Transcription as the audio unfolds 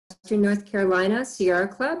Western North Carolina Sierra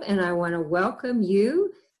Club, and I want to welcome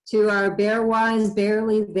you to our Bearwise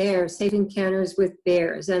Barely There Safe Encounters with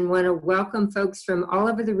Bears, and want to welcome folks from all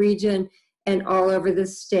over the region and all over the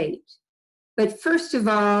state. But first of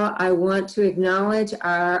all, I want to acknowledge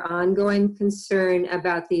our ongoing concern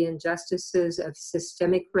about the injustices of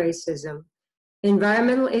systemic racism.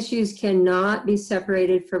 Environmental issues cannot be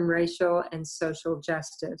separated from racial and social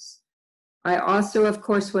justice. I also, of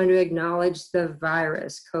course, want to acknowledge the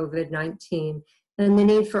virus, COVID-19, and the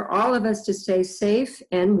need for all of us to stay safe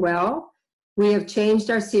and well. We have changed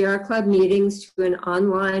our Sierra Club meetings to an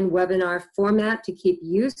online webinar format to keep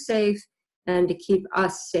you safe and to keep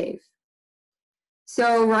us safe.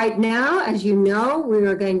 So right now, as you know, we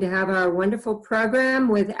are going to have our wonderful program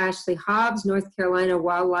with Ashley Hobbs, North Carolina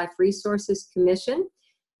Wildlife Resources Commission.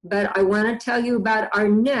 But I want to tell you about our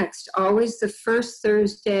next, always the first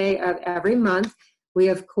Thursday of every month. We,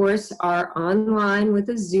 of course, are online with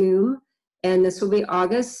a Zoom, and this will be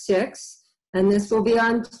August 6th, and this will be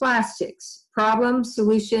on plastics, problems,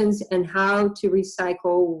 solutions, and how to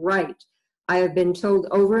recycle right. I have been told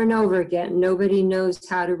over and over again, nobody knows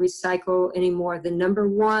how to recycle anymore. The number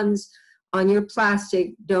ones on your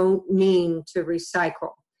plastic don't mean to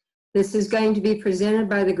recycle. This is going to be presented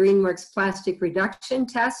by the Greenworks Plastic Reduction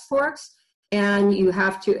Task Force, and you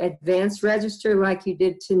have to advance register like you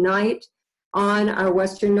did tonight on our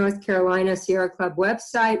Western North Carolina Sierra Club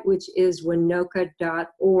website, which is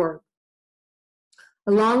WENOCA.org.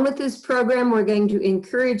 Along with this program, we're going to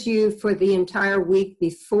encourage you for the entire week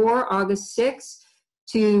before August 6th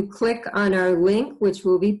to click on our link, which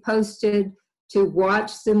will be posted, to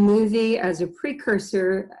watch the movie as a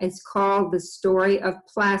precursor. It's called The Story of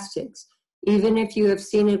Plastics. Even if you have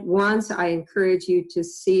seen it once, I encourage you to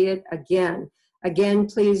see it again. Again,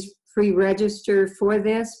 please pre-register for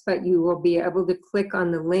this, but you will be able to click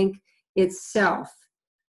on the link itself.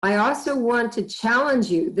 I also want to challenge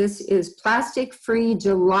you. This is Plastic Free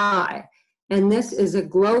July, and this is a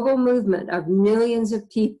global movement of millions of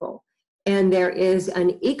people. And there is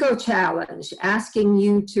an eco-challenge asking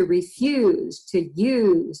you to refuse to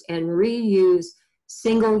use and reuse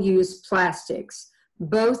single-use plastics.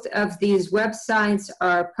 Both of these websites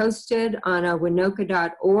are posted on our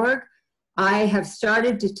WENOCA.org. I have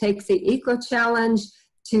started to take the eco-challenge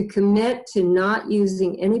to commit to not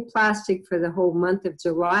using any plastic for the whole month of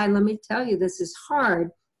July. Let me tell you, this is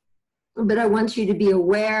hard, but I want you to be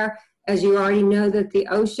aware, as you already know, that the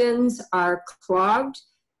oceans are clogged,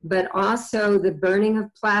 but also the burning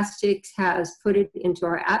of plastics has put it into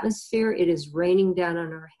our atmosphere. It is raining down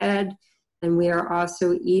on our head, and we are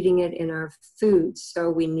also eating it in our food. So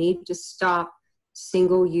we need to stop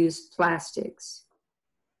single-use plastics.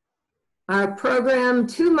 Our program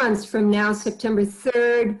 2 months from now, September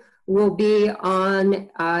 3rd, will be on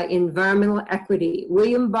environmental equity.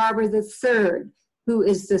 William Barber III, who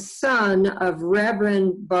is the son of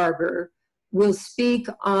Reverend Barber, will speak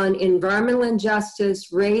on environmental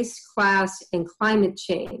injustice, race, class, and climate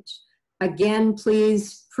change. Again,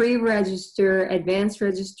 please pre-register, advance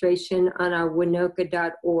registration on our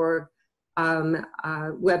WENOCA.org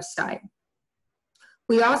website.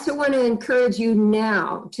 We also want to encourage you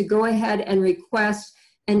now to go ahead and request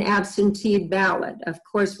an absentee ballot. Of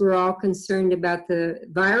course, we're all concerned about the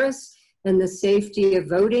virus and the safety of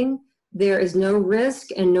voting. There is no risk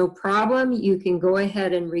and no problem. You can go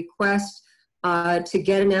ahead and request to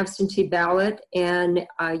get an absentee ballot, and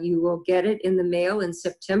you will get it in the mail in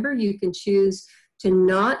September. You can choose to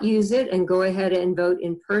not use it and go ahead and vote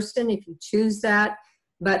in person if you choose that.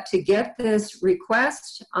 But to get this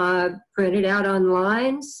request, print it out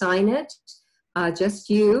online, sign it,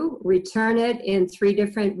 just you, return it in 3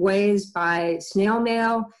 different ways: by snail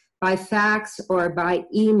mail, by fax, or by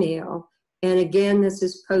email. And again, this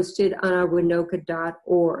is posted on our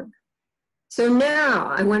WENOCA.org. So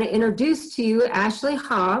now I want to introduce to you Ashley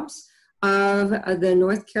Hobbs of the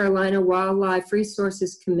North Carolina Wildlife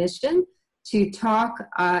Resources Commission to talk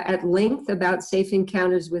at length about safe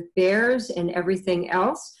encounters with bears and everything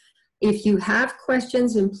else. If you have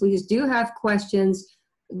questions, and please do have questions,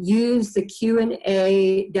 use the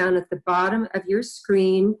Q&A down at the bottom of your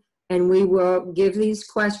screen, and we will give these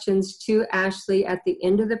questions to Ashley at the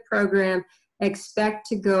end of the program. Expect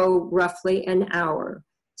to go roughly an hour.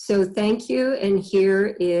 So thank you, and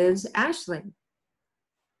here is Ashley.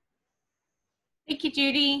 Thank you,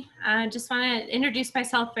 Judy. I just want to introduce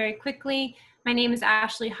myself very quickly. My name is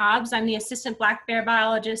Ashley Hobbs. I'm the Assistant Black Bear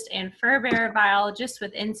Biologist and Furbearer Biologist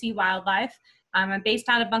with NC Wildlife. I'm based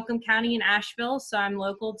out of Buncombe County in Asheville, so I'm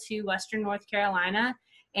local to Western North Carolina.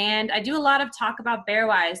 And I do a lot of talk about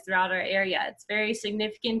Bearwise throughout our area. It's a very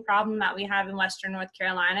significant problem that we have in Western North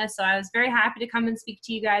Carolina. So I was very happy to come and speak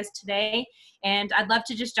to you guys today. And I'd love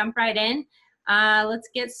to just jump right in. Let's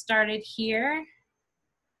get started here.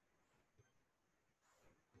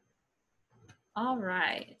 All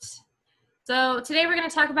right. So today we're going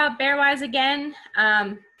to talk about Bearwise again.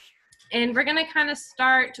 And we're going to kind of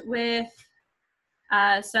start with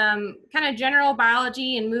some kind of general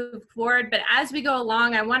biology and move forward. But as we go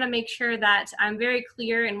along, I want to make sure that I'm very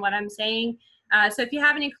clear in what I'm saying. So if you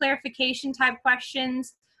have any clarification type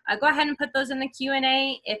questions, go ahead and put those in the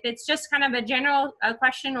Q&A. If it's just kind of a general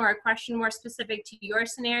question or a question more specific to your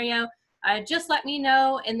scenario, just let me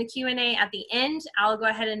know in the Q&A at the end. I'll go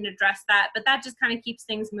ahead and address that, but that just kind of keeps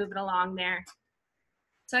things moving along there.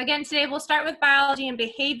 So again, today we'll start with biology and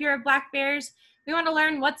behavior of black bears. We want to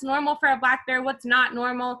learn what's normal for a black bear, what's not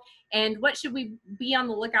normal, and what should we be on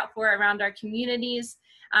the lookout for around our communities.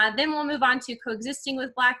 Then we'll move on to coexisting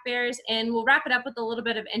with black bears, and we'll wrap it up with a little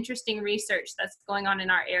bit of interesting research that's going on in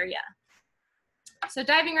our area. So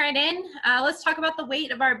diving right in, let's talk about the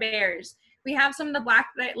weight of our bears. We have some of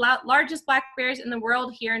the largest black bears in the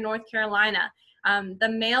world here in North Carolina. The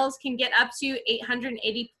males can get up to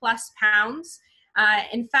 880 plus pounds.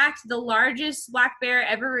 In fact, the largest black bear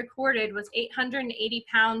ever recorded was 880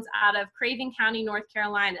 pounds out of Craven County, North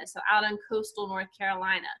Carolina, so out in coastal North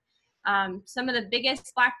Carolina. Some of the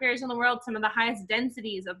biggest black bears in the world, some of the highest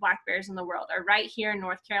densities of black bears in the world are right here in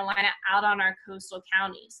North Carolina, out on our coastal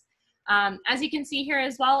counties. As you can see here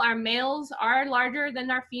as well, our males are larger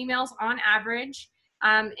than our females on average.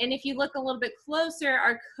 And if you look a little bit closer,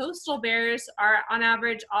 our coastal bears are on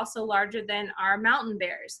average also larger than our mountain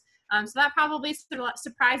bears. So that probably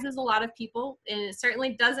surprises a lot of people, and it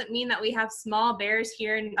certainly doesn't mean that we have small bears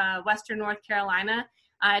here in Western North Carolina.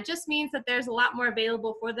 It just means that there's a lot more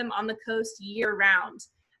available for them on the coast year round.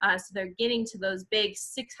 So they're getting to those big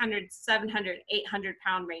 600, 700, 800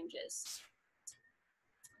 pound ranges.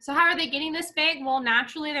 So how are they getting this big? Well,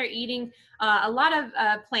 naturally they're eating a lot of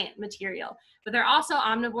plant material, but they're also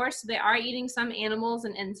omnivores, so they are eating some animals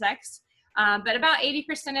and insects. But about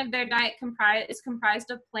 80% of their diet is comprised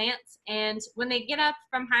of plants, and when they get up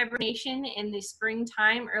from hibernation in the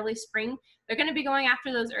springtime, early spring, they're going to be going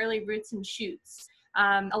after those early roots and shoots.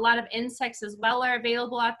 A lot of insects as well are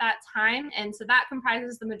available at that time, and so that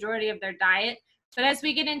comprises the majority of their diet. But as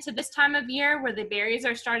we get into this time of year where the berries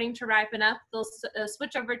are starting to ripen up, they'll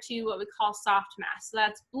switch over to what we call soft mass. So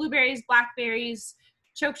that's blueberries, blackberries,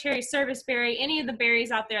 chokecherry, serviceberry, any of the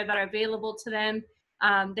berries out there that are available to them.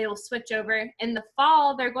 They will switch over. In the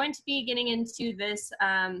fall, they're going to be getting into this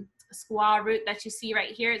squaw root that you see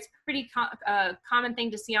right here. It's a pretty common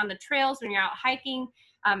thing to see on the trails when you're out hiking.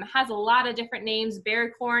 It has a lot of different names.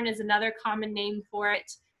 Bear corn is another common name for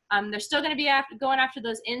it. They're still going to be going after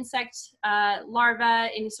those insect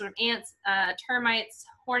larvae, any sort of ants, termites,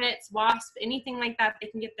 hornets, wasps, anything like that they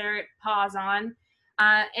can get their paws on.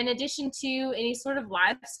 In addition to any sort of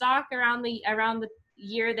livestock around the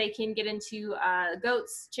year, they can get into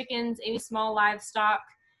goats, chickens, any small livestock.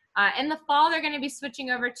 In the fall, they're going to be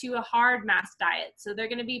switching over to a hard mass diet. So they're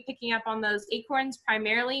going to be picking up on those acorns,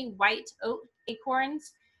 primarily white oat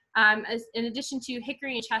acorns, in addition to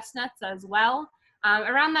hickory and chestnuts as well.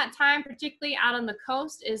 Around that time, particularly out on the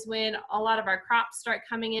coast, is when a lot of our crops start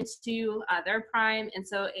coming into their prime. And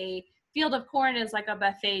so a field of corn is like a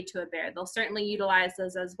buffet to a bear. They'll certainly utilize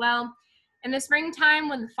those as well. In the springtime,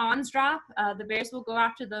 when the fawns drop, the bears will go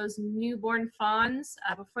after those newborn fawns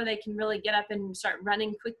before they can really get up and start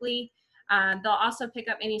running quickly. They'll also pick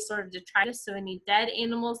up any sort of detritus, so any dead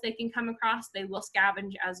animals they can come across, they will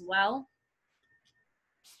scavenge as well.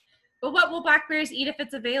 But what will black bears eat if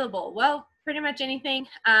it's available? Well, pretty much anything.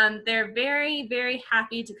 They're very, very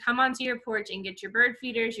happy to come onto your porch and get your bird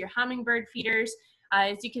feeders, your hummingbird feeders.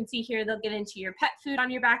 As you can see here, they'll get into your pet food on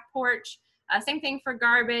your back porch. Same thing for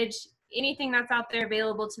garbage. Anything that's out there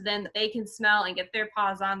available to them that they can smell and get their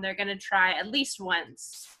paws on, they're going to try at least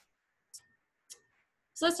once.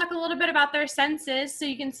 So let's talk a little bit about their senses. So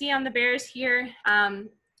you can see on the bears here,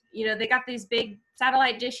 you know, they got these big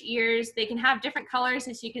satellite dish ears. They can have different colors,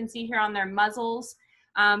 as you can see here on their muzzles.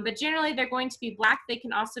 But generally they're going to be black. They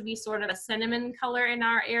can also be sort of a cinnamon color in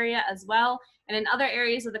our area as well. And in other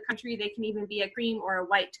areas of the country, they can even be a cream or a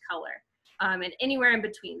white color. And anywhere in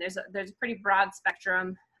between, there's a pretty broad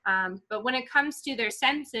spectrum. But when it comes to their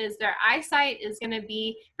senses, their eyesight is going to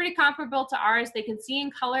be pretty comparable to ours. They can see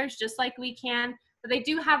in colors just like we can, but they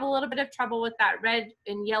do have a little bit of trouble with that red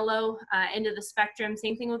and yellow end of the spectrum.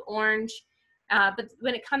 Same thing with orange. But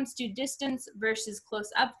when it comes to distance versus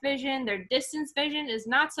close-up vision, their distance vision is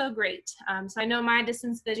not so great. So I know my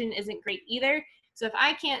distance vision isn't great either. So if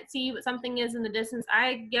I can't see what something is in the distance,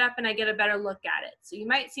 I get up and I get a better look at it. So you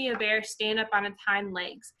might see a bear stand up on its hind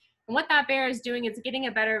legs. And what that bear is doing is getting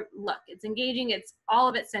a better look. It's engaging all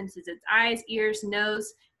of its senses, its eyes, ears,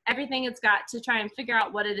 nose, everything it's got to try and figure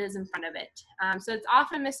out what it is in front of it. So it's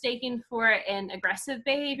often mistaken for an aggressive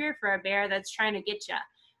behavior, for a bear that's trying to get you.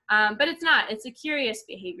 But it's not. It's a curious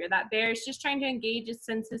behavior. That bear is just trying to engage its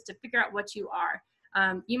senses to figure out what you are.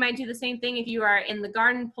 You might do the same thing if you are in the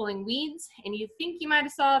garden pulling weeds and you think you might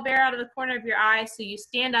have saw a bear out of the corner of your eye, so you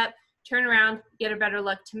stand up, turn around, get a better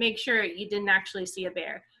look to make sure you didn't actually see a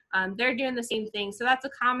bear. They're doing the same thing, so that's a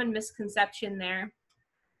common misconception there.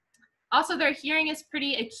 Also, their hearing is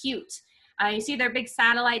pretty acute. You see their big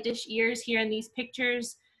satellite dish ears here in these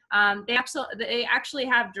pictures. They actually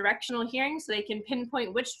have directional hearing, so they can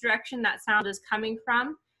pinpoint which direction that sound is coming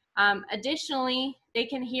from. Additionally, they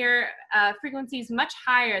can hear frequencies much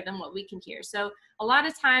higher than what we can hear. So a lot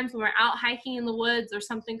of times when we're out hiking in the woods or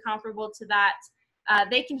something comparable to that,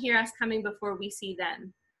 they can hear us coming before we see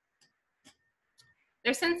them.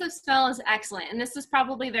 Their sense of smell is excellent, and this is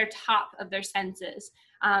probably their top of their senses.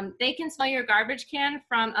 They can smell your garbage can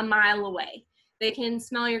from a mile away. They can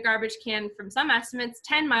smell your garbage can from some estimates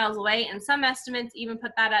 10 miles away, and some estimates even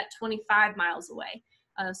put that at 25 miles away.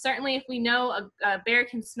 Certainly if we know a bear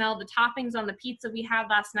can smell the toppings on the pizza we had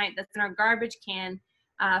last night that's in our garbage can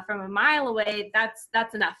from a mile away,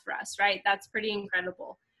 that's enough for us, right? That's pretty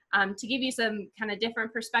incredible. To give you some kind of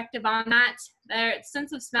different perspective on that, their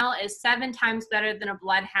sense of smell is 7 times better than a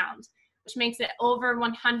bloodhound, which makes it over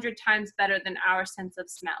 100 times better than our sense of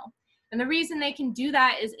smell. And the reason they can do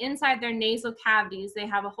that is inside their nasal cavities, they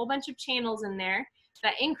have a whole bunch of channels in there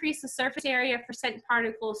that increase the surface area for scent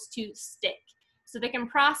particles to stick. So they can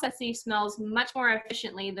process these smells much more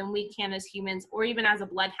efficiently than we can as humans, or even as a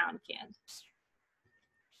bloodhound can.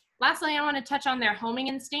 Lastly, I want to touch on their homing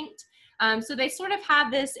instinct. So they sort of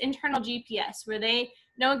have this internal GPS where they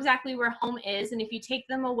know exactly where home is, and if you take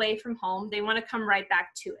them away from home, they want to come right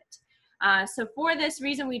back to it. So for this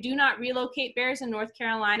reason, we do not relocate bears in North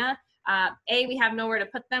Carolina. We have nowhere to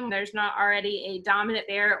put them. There's not already a dominant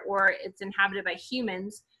bear or it's inhabited by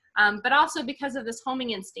humans. But also because of this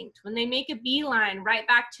homing instinct. When they make a beeline right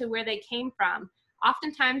back to where they came from,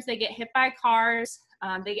 oftentimes they get hit by cars,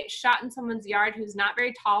 they get shot in someone's yard who's not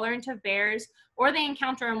very tolerant of bears, or they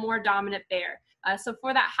encounter a more dominant bear. So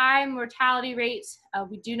for that high mortality rate,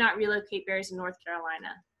 we do not relocate bears in North Carolina.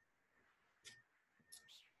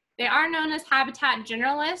 They are known as habitat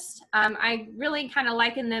generalists. I really kind of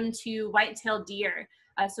liken them to white-tailed deer.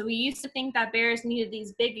 So we used to think that bears needed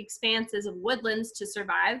these big expanses of woodlands to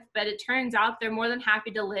survive, but it turns out they're more than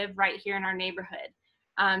happy to live right here in our neighborhood.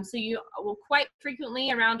 So you will quite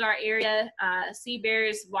frequently around our area see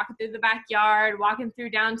bears walking through the backyard, walking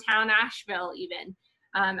through downtown Asheville even,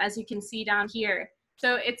 as you can see down here.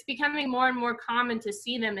 So it's becoming more and more common to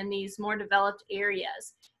see them in these more developed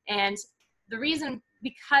areas. And the reason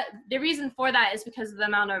for that is because of the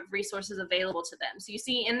amount of resources available to them. So you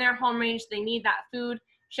see in their home range, they need that food,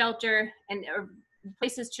 shelter, and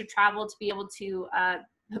places to travel to be able to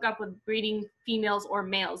hook up with breeding females or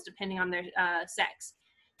males, depending on their sex.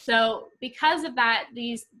 So because of that,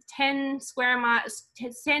 these 10 square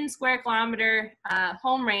kilometer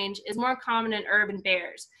home range is more common in urban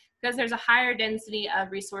bears because there's a higher density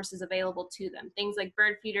of resources available to them. Things like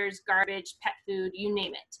bird feeders, garbage, pet food, you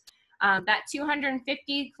name it. That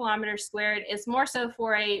 250 kilometers squared is more so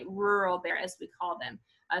for a rural bear, as we call them.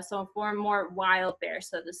 So for a more wild bear,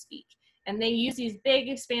 so to speak. And they use these big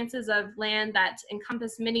expanses of land that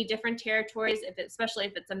encompass many different territories, especially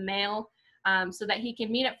if it's a male, so that he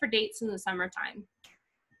can meet up for dates in the summertime.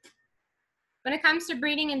 When it comes to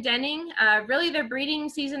breeding and denning, really their breeding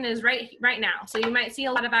season is right now. So you might see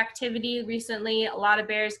a lot of activity recently, a lot of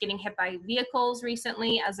bears getting hit by vehicles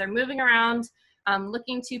recently as they're moving around,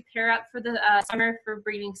 looking to pair up for the summer for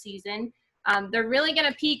breeding season. They're really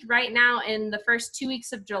going to peak right now in the first 2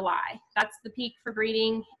 weeks of July. That's the peak for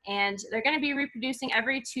breeding, and they're going to be reproducing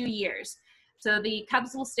every 2 years. So the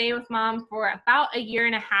cubs will stay with mom for about 1.5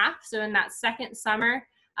 years. So in that second summer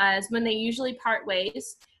is when they usually part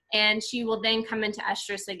ways, and she will then come into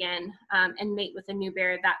estrus again and mate with a new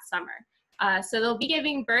bear that summer. So they'll be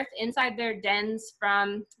giving birth inside their dens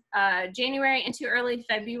from January into early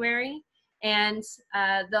February. And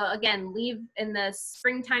they'll, again, leave in the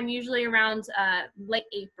springtime, usually around late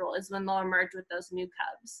April is when they'll emerge with those new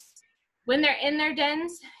cubs. When they're in their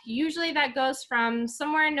dens, usually that goes from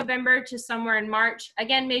somewhere in November to somewhere in March.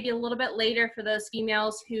 Again, maybe a little bit later for those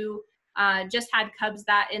females who just had cubs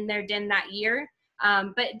in their den that year.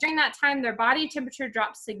 But during that time, their body temperature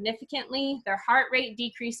drops significantly. Their heart rate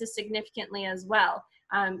decreases significantly as well.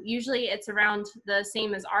 Usually it's around the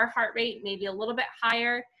same as our heart rate, maybe a little bit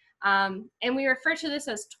higher. And we refer to this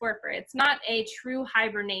as torpor. It's not a true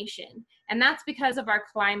hibernation. And that's because of our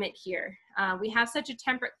climate here. We have such a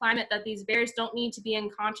temperate climate that these bears don't need to be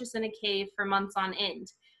unconscious in a cave for months on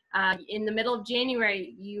end. In the middle of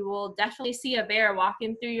January, you will definitely see a bear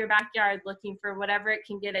walking through your backyard looking for whatever it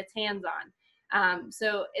can get its hands on.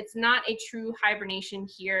 So it's not a true hibernation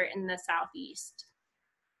here in the Southeast.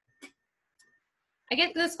 I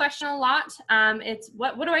get this question a lot. It's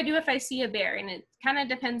what do I do if I see a bear? And it kind of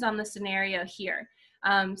depends on the scenario here.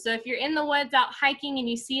 So if you're in the woods out hiking and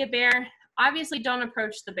you see a bear, obviously don't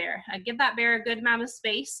approach the bear. Give that bear a good amount of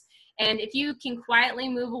space. And if you can quietly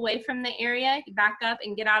move away from the area, back up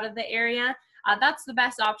and get out of the area, that's the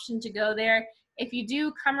best option to go there. If you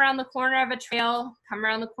do come around the corner of a trail, come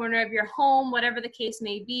around the corner of your home, whatever the case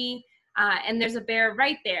may be, and there's a bear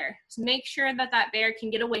right there, so make sure that that bear can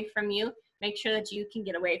get away from you. Make sure that you can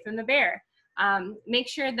get away from the bear. Make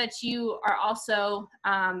sure that you are also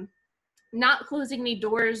not closing any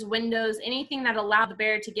doors, windows, anything that allow the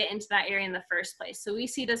bear to get into that area in the first place. So we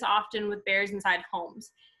see this often with bears inside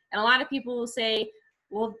homes. And a lot of people will say,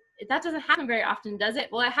 well, that doesn't happen very often, does it?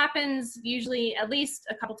 Well, it happens usually at least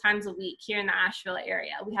a couple times a week here in the Asheville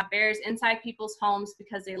area. We have bears inside people's homes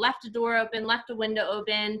because they left a door open, left a window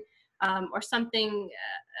open, or something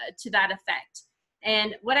to that effect.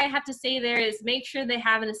 And what I have to say there is make sure they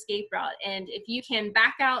have an escape route. And if you can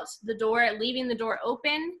back out the door, leaving the door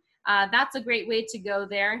open, that's a great way to go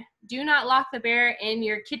there. Do not lock the bear in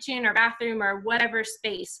your kitchen or bathroom or whatever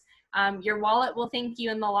space. Your wallet will thank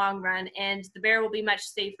you in the long run, and the bear will be much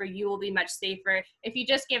safer. You will be much safer if you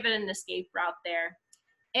just give it an escape route there.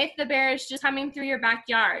 If the bear is just coming through your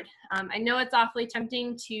backyard, I know it's awfully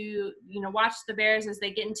tempting to, watch the bears as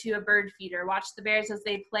they get into a bird feeder, watch the bears as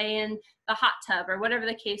they play in the hot tub or whatever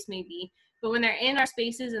the case may be. But when they're in our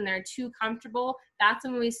spaces and they're too comfortable, that's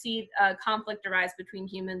when we see conflict arise between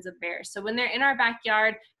humans and bears. So when they're in our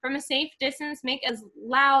backyard, from a safe distance, make as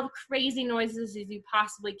loud, crazy noises as you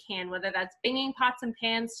possibly can, whether that's banging pots and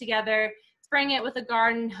pans together, spraying it with a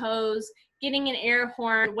garden hose, getting an air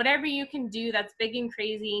horn, whatever you can do that's big and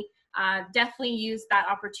crazy, definitely use that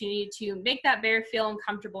opportunity to make that bear feel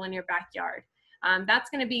uncomfortable in your backyard. That's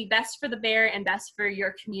going to be best for the bear and best for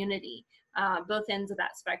your community, both ends of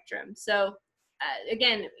that spectrum. So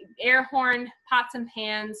again, air horn, pots and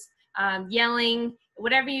pans, yelling,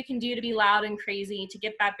 whatever you can do to be loud and crazy to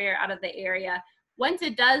get that bear out of the area. Once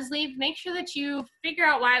it does leave, make sure that you figure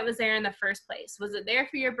out why it was there in the first place. Was it there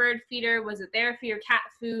for your bird feeder? Was it there for your cat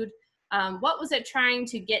food? What was it trying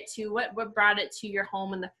to get to? What brought it to your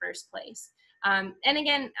home in the first place? And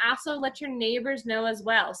again, also let your neighbors know as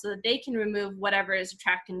well, so that they can remove whatever is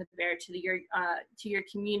attracting the bear to your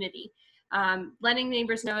community. Letting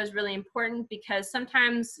neighbors know is really important, because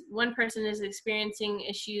sometimes one person is experiencing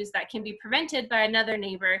issues that can be prevented by another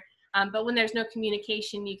neighbor, but when there's no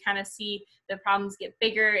communication, you kind of see the problems get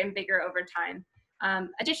bigger and bigger over time.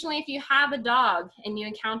 Additionally, if you have a dog and you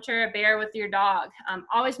encounter a bear with your dog,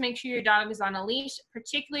 always make sure your dog is on a leash,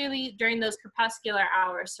 particularly during those crepuscular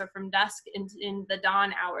hours, so from dusk in the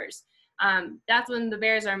dawn hours. That's when the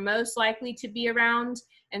bears are most likely to be around,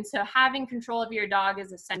 and so having control of your dog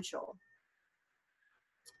is essential.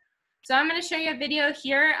 So I'm going to show you a video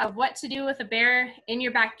here of what to do with a bear in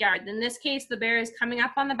your backyard. In this case, the bear is coming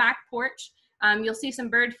up on the back porch. You'll see some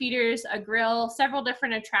bird feeders, a grill, several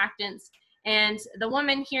different attractants. And the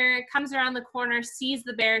woman here comes around the corner, sees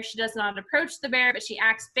the bear. She does not approach the bear, but she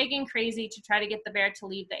acts big and crazy to try to get the bear to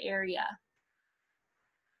leave the area.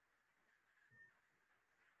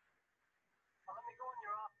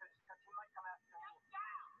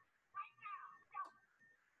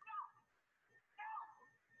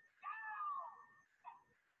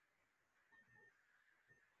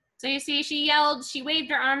 So you see, she yelled, she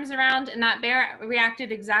waved her arms around, and that bear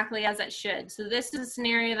reacted exactly as it should. So this is a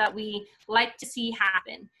scenario that we like to see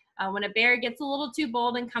happen. When a bear gets a little too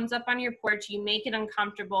bold and comes up on your porch, you make it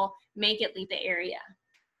uncomfortable, make it leave the area.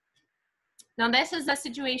 Now this is a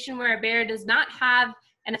situation where a bear does not have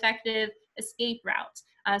an effective escape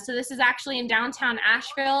route. So this is actually in downtown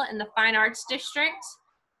Asheville in the Fine Arts District.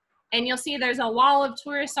 And you'll see there's a wall of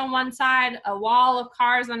tourists on one side, a wall of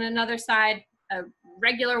cars on another side, a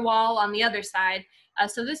regular wall on the other side.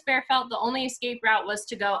 So this bear felt the only escape route was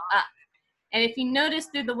to go up. And if you notice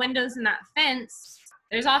through the windows in that fence,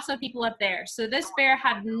 there's also people up there. So this bear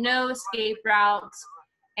had no escape route,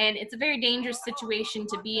 and it's a very dangerous situation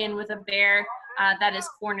to be in with a bear that is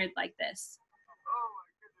cornered like this.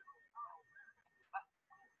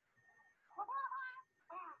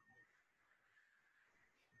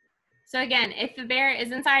 So again, if the bear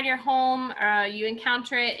is inside your home, or you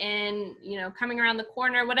encounter it in, coming around the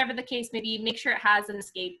corner, whatever the case may be, make sure it has an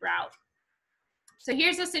escape route. So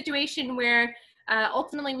here's a situation where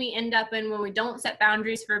ultimately we end up in when we don't set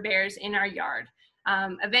boundaries for bears in our yard.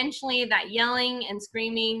 Eventually that yelling and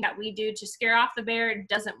screaming that we do to scare off the bear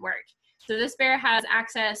doesn't work. So this bear has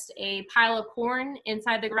accessed a pile of corn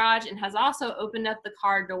inside the garage and has also opened up the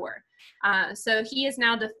car door. So he is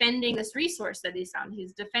now defending this resource that he's found.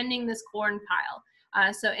 He's defending this corn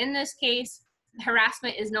pile. So in this case,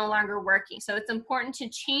 harassment is no longer working. So it's important to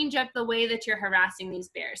change up the way that you're harassing these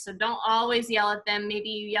bears. So don't always yell at them. Maybe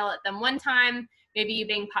you yell at them one time, maybe you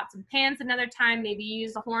bang pots and pans another time, maybe you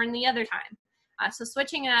use the horn the other time. So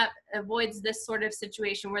switching it up avoids this sort of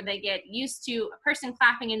situation where they get used to a person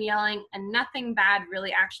clapping and yelling and nothing bad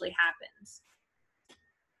really actually happens.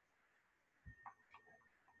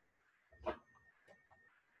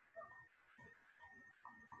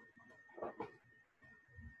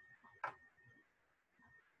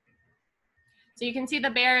 So you can see the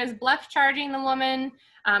bear is bluff charging the woman,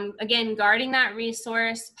 again, guarding that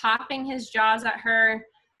resource, popping his jaws at her.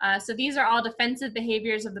 So these are all defensive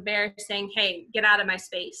behaviors of the bear saying, hey, get out of my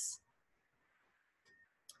space.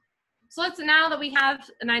 So now that we have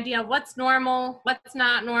an idea of what's normal, what's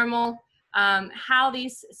not normal, how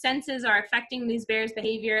these senses are affecting these bears'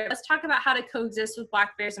 behavior, let's talk about how to coexist with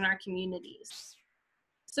black bears in our communities.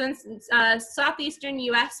 So in southeastern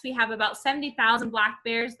US, we have about 70,000 black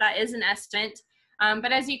bears. That is an estimate.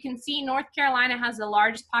 But as you can see, North Carolina has the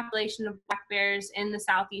largest population of black bears in the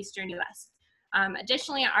southeastern US.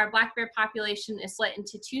 Additionally, our black bear population is split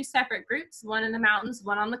into two separate groups, one in the mountains,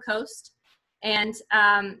 one on the coast. And,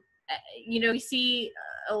 you see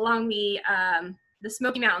along the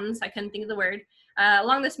Smoky Mountains, I couldn't think of the word,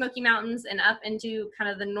 along the Smoky Mountains and up into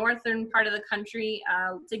kind of the northern part of the country,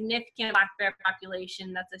 significant black bear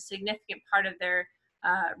population. That's a significant part of their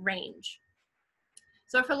range.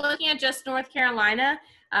 So if we're looking at just North Carolina,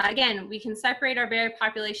 again, we can separate our bear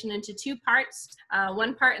population into two parts,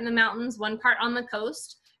 one part in the mountains, one part on the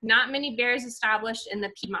coast. Not many bears established in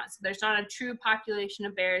the Piedmont, so there's not a true population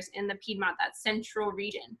of bears in the Piedmont, that central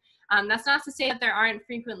region. That's not to say that there aren't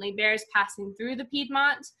frequently bears passing through the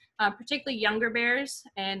Piedmont, particularly younger bears,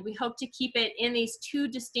 and we hope to keep it in these two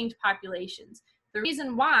distinct populations. The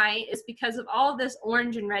reason why is because of all of this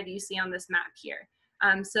orange and red you see on this map here.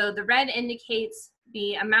 So the red indicates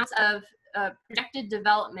the amount of projected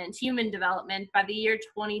development, human development, by the year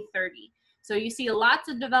 2030. So you see lots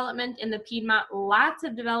of development in the Piedmont, lots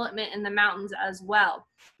of development in the mountains as well.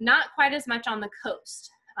 Not quite as much on the coast,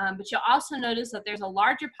 but you'll also notice that there's a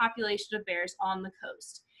larger population of bears on the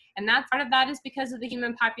coast. And part of that is because of the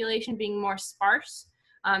human population being more sparse,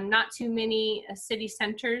 not too many city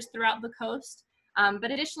centers throughout the coast. But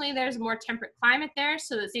additionally, there's a more temperate climate there,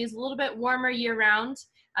 so it stays a little bit warmer year-round.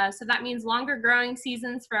 So that means longer growing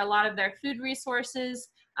seasons for a lot of their food resources.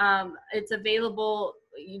 It's available,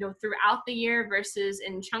 throughout the year versus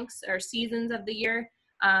in chunks or seasons of the year.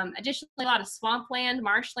 Additionally, a lot of swampland,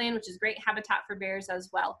 marshland, which is great habitat for bears as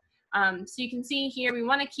well. So you can see here, we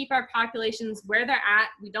want to keep our populations where they're at.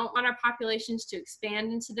 We don't want our populations to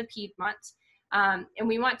expand into the Piedmont. And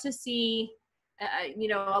we want to see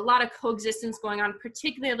a lot of coexistence going on,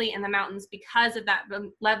 particularly in the mountains because of that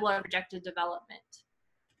level of projected development.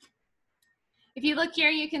 If you look here,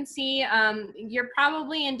 you can see you're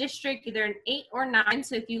probably in district either 8 or 9.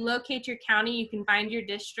 So if you locate your county, you can find your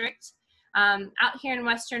district. Out here in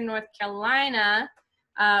Western North Carolina,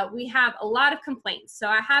 we have a lot of complaints. So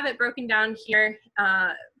I have it broken down here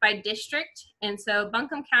by district. And so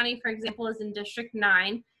Buncombe County, for example, is in District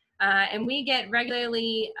 9. And we get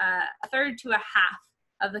regularly a third to a half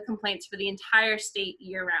of the complaints for the entire state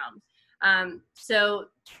year-round. So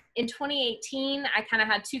in 2018, I kind of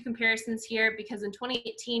had two comparisons here because in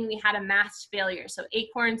 2018, we had a mass failure. So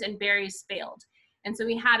acorns and berries failed. And so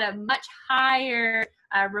we had a much higher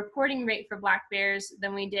reporting rate for black bears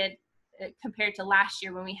than we did compared to last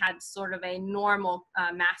year when we had sort of a normal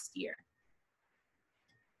mass year.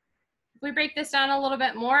 If we break this down a little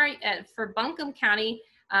bit more for Buncombe County,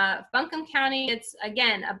 it's,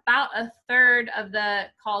 again, about a third of the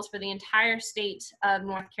calls for the entire state of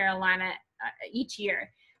North Carolina each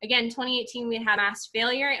year. Again, 2018, we had mass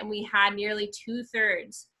failure, and we had nearly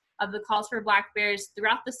 2/3 of the calls for black bears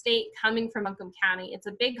throughout the state coming from Buncombe County. It's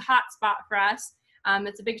a big hot spot for us.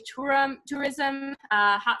 It's a big tourism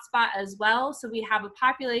hotspot as well. So we have a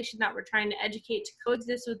population that we're trying to educate to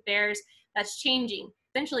coexist with bears that's changing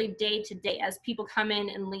essentially day to day as people come in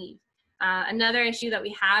and leave. Another issue that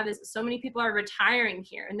we have is so many people are retiring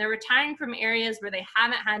here, and they're retiring from areas where they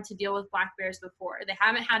haven't had to deal with black bears before. They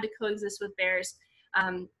haven't had to coexist with bears.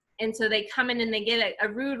 And so they come in and they get a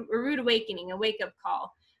rude awakening, a wake-up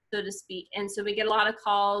call, so to speak. And so we get a lot of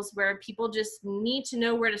calls where people just need to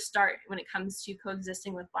know where to start when it comes to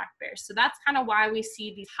coexisting with black bears. So that's kind of why we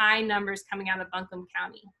see these high numbers coming out of Buncombe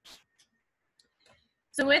County.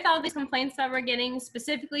 So with all these complaints that we're getting,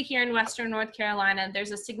 specifically here in Western North Carolina,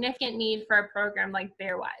 there's a significant need for a program like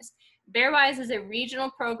Bearwise. Bearwise is a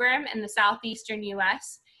regional program in the southeastern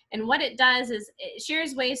U.S., and what it does is it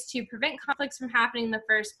shares ways to prevent conflicts from happening in the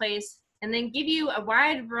first place, and then give you a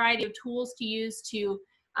wide variety of tools to use to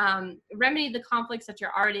remedy the conflicts that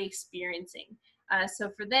you're already experiencing.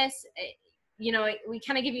 So for this, you know, we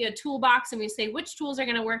kind of give you a toolbox and we say which tools are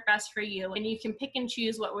going to work best for you, and you can pick and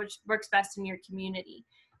choose what works best in your community.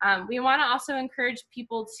 We want to also encourage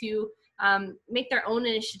people to make their own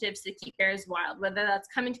initiatives to keep bears wild, whether that's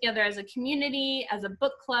coming together as a community, as a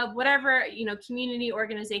book club, whatever, you know, community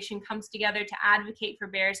organization comes together to advocate for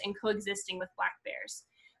bears and coexisting with black bears.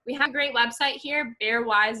 We have a great website here,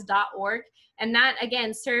 bearwise.org, and that,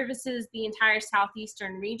 again, services the entire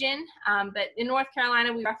southeastern region. But in North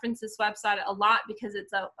Carolina, we reference this website a lot because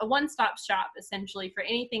it's a one-stop shop, essentially, for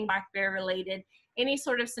anything black bear related. Any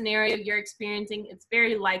sort of scenario you're experiencing, it's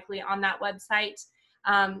very likely on that website.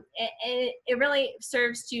 It really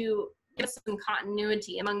serves to give us some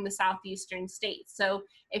continuity among the southeastern states. So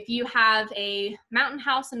if you have a mountain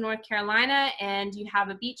house in North Carolina and you have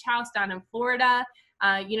a beach house down in Florida,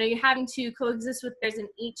 you know, you're having to coexist with bears in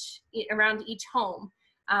around each home.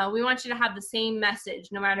 We want you to have the same message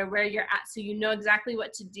no matter where you're at, so you know exactly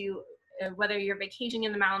what to do, whether you're vacationing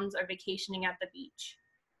in the mountains or vacationing at the beach.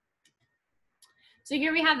 So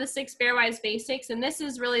here we have the 6 Bearwise basics, and this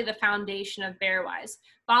is really the foundation of Bearwise.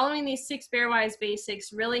 Following these 6 Bearwise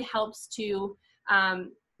basics really helps to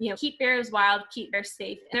you know, keep bears wild, keep bears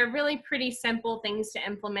safe. And they're really pretty simple things to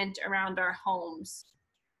implement around our homes.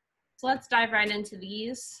 So let's dive right into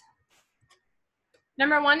these.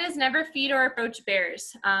 Number 1 is never feed or approach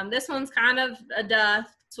bears. This one's kind of a duh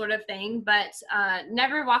sort of thing, but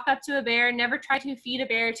never walk up to a bear, never try to feed a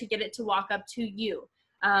bear to get it to walk up to you.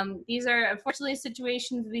 These are unfortunately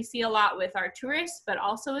situations we see a lot with our tourists, but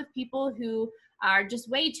also with people who are just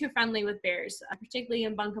way too friendly with bears, particularly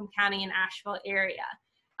in Buncombe County and Asheville area.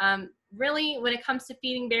 Really, when it comes to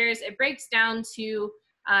feeding bears, it breaks down to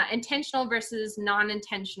intentional versus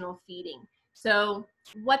non-intentional feeding. So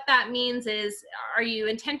what that means is, are you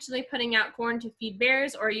intentionally putting out corn to feed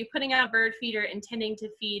bears, or are you putting out a bird feeder intending to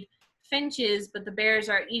feed finches, but the bears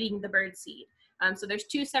are eating the bird seed? So there's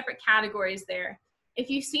 2 separate categories there. If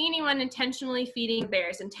you see anyone intentionally feeding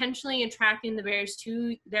bears, intentionally attracting the bears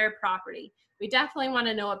to their property, we definitely want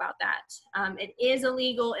to know about that. It is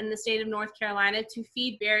illegal in the state of North Carolina to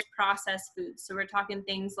feed bears processed foods. So we're talking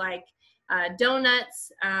things like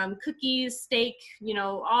donuts, cookies, steak, you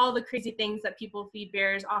know, all the crazy things that people feed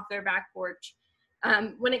bears off their back porch.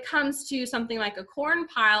 When it comes to something like a corn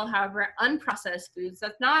pile, however, unprocessed foods,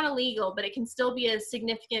 that's not illegal, but it can still be a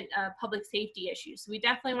significant public safety issue. So we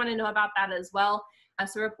definitely want to know about that as well.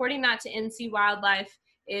 So reporting that to NC Wildlife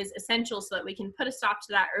is essential so that we can put a stop to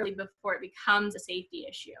that early before it becomes a safety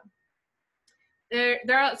issue.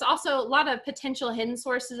 There's also a lot of potential hidden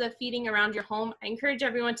sources of feeding around your home. I encourage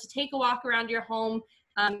everyone to take a walk around your home,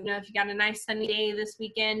 you know, if you got a nice sunny day this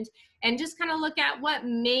weekend, and just kind of look at what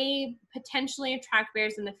may potentially attract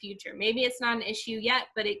bears in the future. Maybe it's not an issue yet,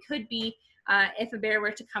 but it could be if a bear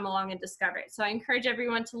were to come along and discover it. So I encourage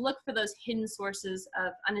everyone to look for those hidden sources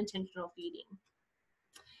of unintentional feeding.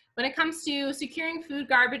 When it comes to securing food,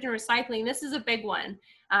 garbage, and recycling, this is a big one.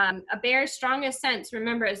 A bear's strongest sense,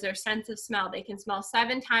 remember, is their sense of smell. They can smell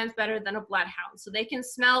 7 times better than a bloodhound. So they can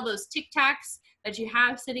smell those Tic Tacs that you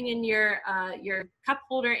have sitting in your cup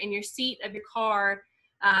holder in your seat of your car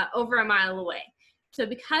over a mile away. So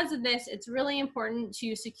because of this, it's really important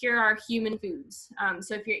to secure our human foods.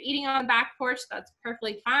 So if you're eating on the back porch, that's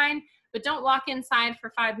perfectly fine, but don't walk inside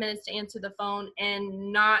for 5 minutes to answer the phone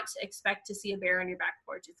and not expect to see a bear on your back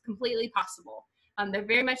porch. It's completely possible. They're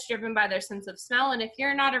very much driven by their sense of smell, and if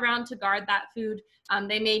you're not around to guard that food,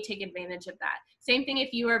 they may take advantage of that. Same thing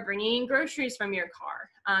if you are bringing in groceries from your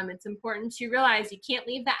car. It's important to realize you can't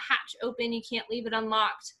leave that hatch open, you can't leave it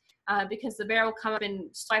unlocked, because the bear will come up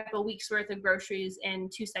and swipe a week's worth of groceries in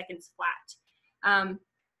 2 seconds flat.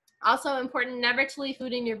 Also important, never to leave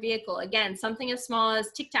food in your vehicle. Again, something as small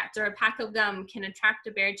as Tic Tacs or a pack of gum can attract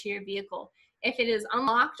a bear to your vehicle. If it is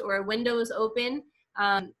unlocked or a window is open,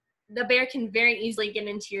 the bear can very easily get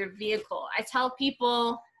into your vehicle. I tell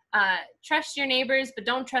people, trust your neighbors, but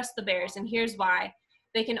don't trust the bears, and here's why.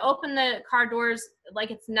 They can open the car doors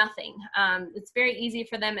like it's nothing. It's very easy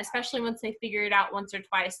for them, especially once they figure it out once or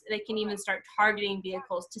twice. They can even start targeting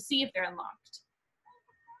vehicles to see if they're unlocked.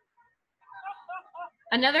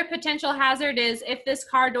 Another potential hazard is if this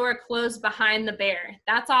car door closed behind the bear.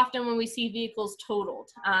 That's often when we see vehicles totaled.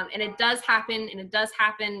 And it does happen, and it does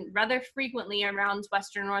happen rather frequently around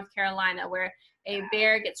Western North Carolina, where a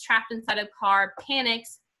bear gets trapped inside a car,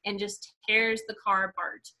 panics, and just tears the car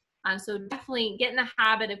apart. So definitely get in the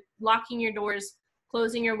habit of locking your doors,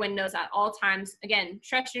 closing your windows at all times. Again,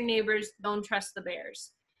 trust your neighbors, don't trust the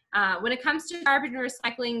bears. When it comes to garbage and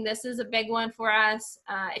recycling, this is a big one for us.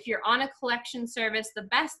 If you're on a collection service, the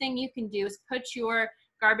best thing you can do is put your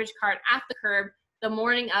garbage cart at the curb the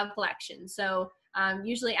morning of collection. So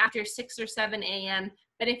usually after 6 or 7 a.m.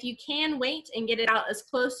 But if you can wait and get it out as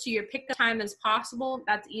close to your pickup time as possible,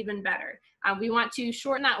 that's even better. We want to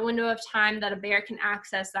shorten that window of time that a bear can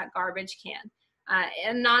access that garbage can.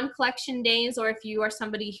 In non-collection days, or if you are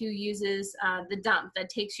somebody who uses the dump that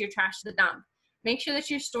takes your trash to the dump, make sure that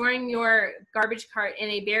you're storing your garbage cart in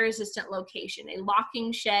a bear-resistant location, a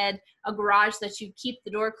locking shed, a garage that you keep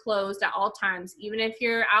the door closed at all times. Even if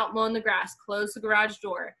you're out mowing the grass, close the garage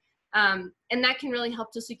door. And that can really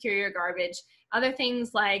help to secure your garbage. Other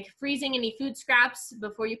things like freezing any food scraps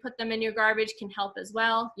before you put them in your garbage can help as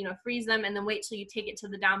well. You know, freeze them and then wait till you take it to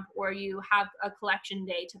the dump, or you have a collection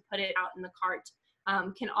day to put it out in the cart.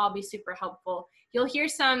 Can all be super helpful. You'll hear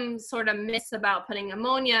some sort of myths about putting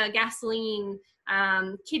ammonia, gasoline,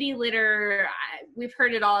 kitty litter. We've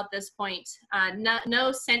heard it all at this point.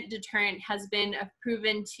 No scent deterrent has been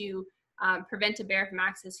proven to prevent a bear from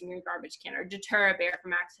accessing your garbage can or deter a bear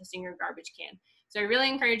from accessing your garbage can. So I really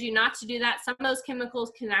encourage you not to do that. Some of those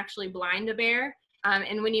chemicals can actually blind a bear.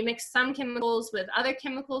 And when you mix some chemicals with other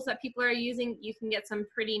chemicals that people are using, you can get some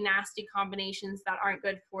pretty nasty combinations that aren't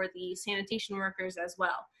good for the sanitation workers as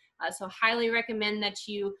well. So highly recommend that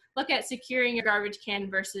you look at securing your garbage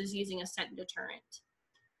can versus using a scent deterrent.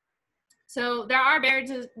 So there are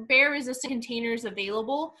bear-resistant containers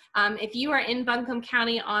available. If you are in Buncombe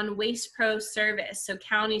County on Waste Pro service, so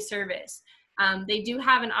county service, they do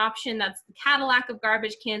have an option that's the Cadillac of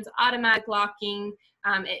garbage cans, automatic locking.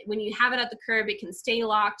 When you have it at the curb, it can stay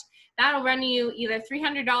locked. That'll run you either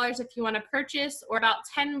 $300 if you want to purchase, or about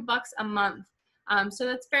 $10 a month. So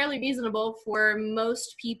that's fairly reasonable for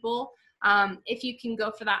most people if you can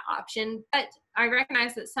go for that option. But I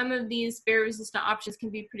recognize that some of these bear-resistant options can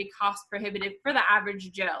be pretty cost prohibitive for the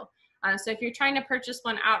average Joe. So if you're trying to purchase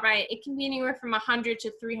one outright, it can be anywhere from $100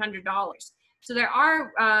 to $300. So there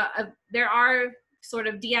are sort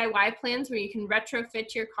of DIY plans where you can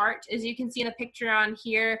retrofit your cart. As you can see in the picture on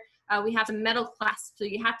here, we have some metal clasps, so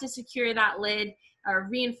you have to secure that lid or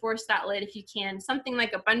reinforce that lid if you can. Something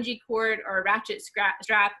like a bungee cord or a ratchet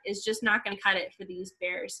strap is just not going to cut it for these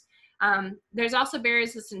bears. There's also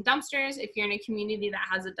bear-resistant dumpsters. If you're in a community that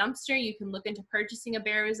has a dumpster, you can look into purchasing a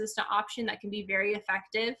bear-resistant option that can be very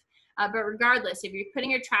effective. But regardless, if you're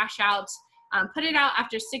putting your trash out, put it out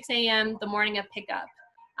after 6 a.m. the morning of pickup.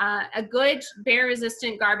 A good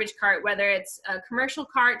bear-resistant garbage cart, whether it's a commercial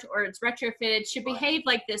cart or it's retrofitted, should behave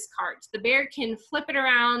like this cart. The bear can flip it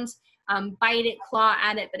around, bite it, claw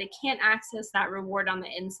at it, but it can't access that reward on the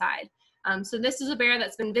inside. So this is a bear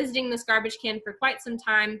that's been visiting this garbage can for quite some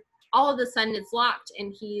time. All of a sudden it's locked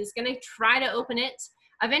and he's gonna try to open it.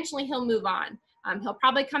 Eventually he'll move on. He'll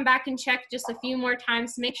probably come back and check just a few more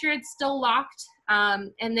times to make sure it's still locked.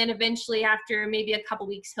 And then eventually after maybe a couple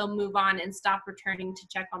weeks, he'll move on and stop returning to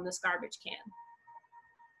check on this garbage can.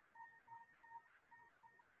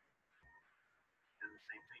 And the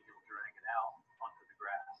same thing, you'll drag it out onto the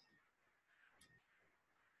grass.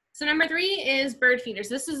 So number 3 is bird feeders.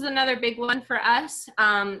 This is another big one for us.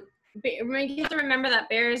 You have to remember that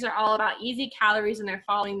bears are all about easy calories and they're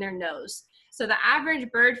following their nose. So the average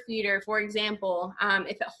bird feeder, for example,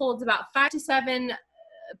 if it holds about 5 to 7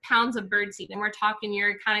 pounds of bird seed, and we're talking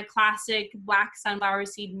your kind of classic black sunflower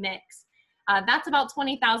seed mix, that's about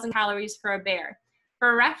 20,000 calories for a bear.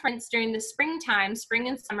 For reference, during the springtime, spring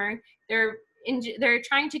and summer, they're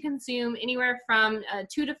trying to consume anywhere from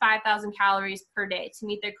 2,000 to 5,000 calories per day to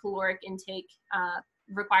meet their caloric intake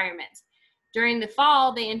requirements. During the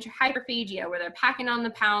fall, they enter hyperphagia, where they're packing on the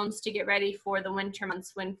pounds to get ready for the winter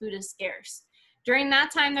months when food is scarce. During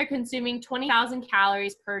that time, they're consuming 20,000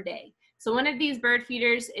 calories per day. So one of these bird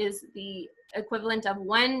feeders is the equivalent of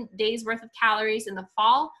 1 day's worth of calories in the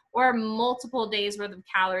fall, or multiple days worth of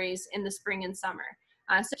calories in the spring and summer.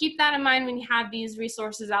 So keep that in mind when you have these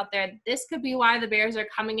resources out there. This could be why the bears are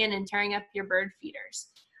coming in and tearing up your bird feeders.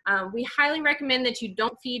 We highly recommend that you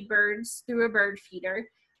don't feed birds through a bird feeder.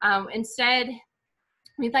 Instead,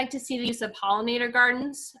 we'd like to see the use of pollinator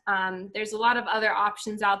gardens. There's a lot of other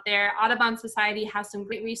options out there. Audubon Society has some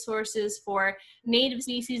great resources for native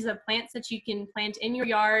species of plants that you can plant in your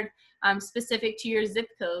yard specific to your zip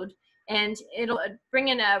code. and it'll bring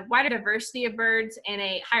in a wider diversity of birds and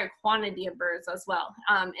a higher quantity of birds as well,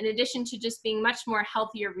 in addition to just being much more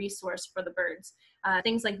healthier resource for the birds.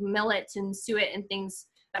 Things like millet and suet and things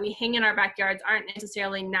that we hang in our backyards aren't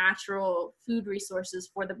necessarily natural food resources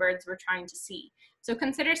for the birds we're trying to see. So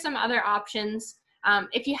consider some other options.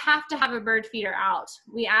 If you have to have a bird feeder out,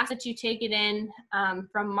 we ask that you take it in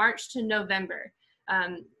from March to November,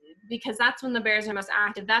 because that's when the bears are most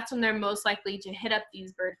active. That's when they're most likely to hit up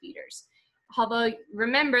these bird feeders. Although,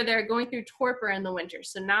 remember, they're going through torpor in the winter,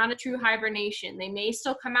 so not a true hibernation. They may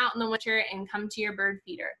still come out in the winter and come to your bird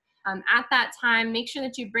feeder. At that time, make sure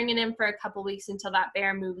that you bring it in for a couple weeks until that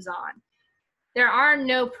bear moves on. There are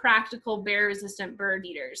no practical bear-resistant bird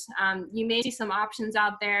feeders. You may see some options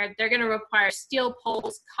out there. They're going to require steel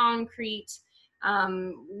poles, concrete,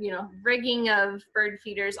 rigging of bird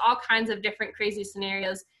feeders, all kinds of different crazy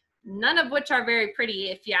scenarios, none of which are very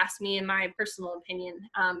pretty, if you ask me, in my personal opinion.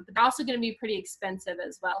 But they're also going to be pretty expensive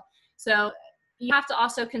as well. So you have to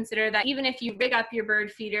also consider that even if you rig up your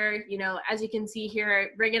bird feeder, as you can see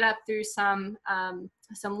here, rig it up through some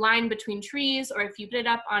line between trees, or if you put it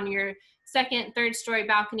up on your second, third story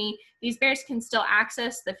balcony, these bears can still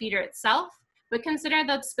access the feeder itself. But consider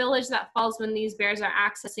the spillage that falls when these bears are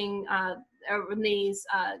accessing, or when these,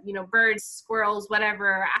 birds, squirrels, whatever,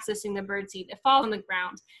 are accessing the bird seed. It falls on the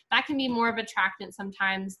ground. That can be more of a attractant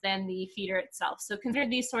sometimes than the feeder itself. So consider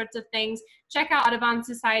these sorts of things. Check out Audubon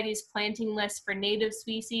Society's planting list for native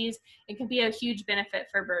species. It can be a huge benefit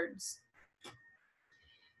for birds.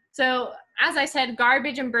 So as I said,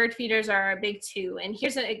 garbage and bird feeders are a big two. And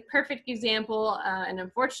here's a perfect example, an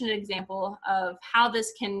unfortunate example of how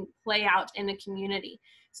this can play out in a community.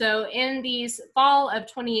 So in these fall of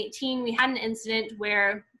 2018, we had an incident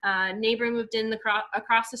where a neighbor moved in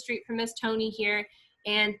across the street from Miss Tony here,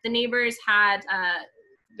 and the neighbors had,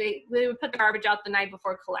 they would put the garbage out the night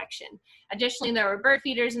before collection. Additionally, there were bird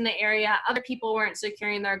feeders in the area. Other people weren't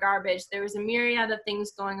securing their garbage. There was a myriad of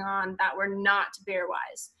things going on that were not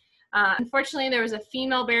Bearwise. Unfortunately, there was a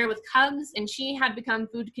female bear with cubs, and she had become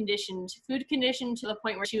food conditioned to the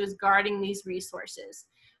point where she was guarding these resources.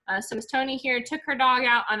 So Miss Tony here took her dog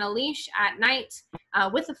out on a leash at night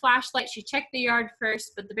with a flashlight. She checked the yard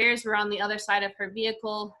first, but the bears were on the other side of her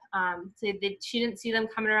vehicle. So she didn't see them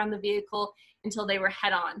coming around the vehicle until they were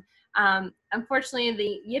head on. Unfortunately,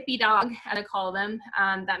 the yippy dog, as I call them,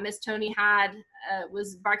 that Miss Tony had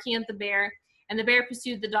was barking at the bear, and the bear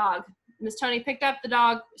pursued the dog. Miss Tony picked up the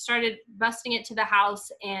dog, started busting it to the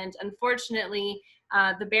house, and unfortunately,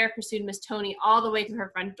 the bear pursued Miss Tony all the way to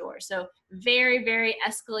her front door. So very, very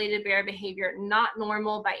escalated bear behavior, not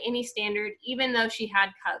normal by any standard, even though she had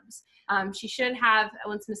cubs. She should have,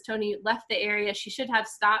 once Miss Tony left the area, she should have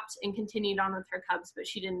stopped and continued on with her cubs, but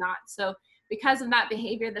she did not. So because of that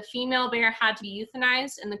behavior, the female bear had to be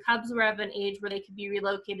euthanized, and the cubs were of an age where they could be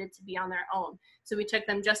relocated to be on their own. So we took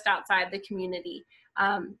them just outside the community.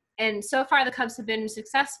 And so far the cubs have been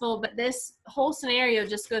successful, but this whole scenario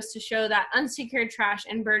just goes to show that unsecured trash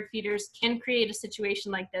and bird feeders can create a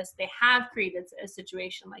situation like this. They have created a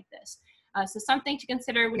situation like this. So something to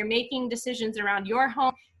consider when you're making decisions around your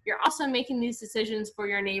home. You're also making these decisions for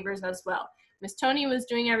your neighbors as well. Miss Tony was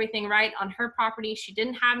doing everything right on her property. She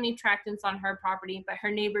didn't have any attractants on her property, but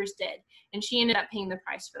her neighbors did, and she ended up paying the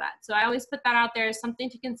price for that. So I always put that out there as something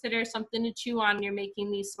to consider, something to chew on when you're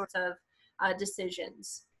making these sorts of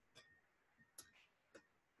decisions.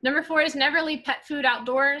 Number 4 is never leave pet food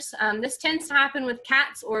outdoors. This tends to happen with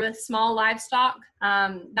cats or with small livestock.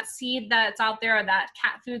 That seed that's out there, or that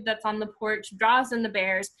cat food that's on the porch, draws in the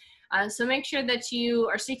bears. So make sure that you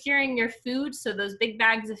are securing your food, so those big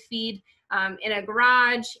bags of feed, in a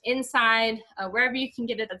garage, inside, wherever you can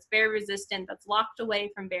get it that's bear resistant, that's locked away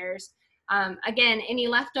from bears. Again, any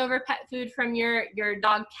leftover pet food from your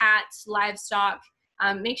dog, cat, livestock,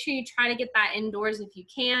 make sure you try to get that indoors if you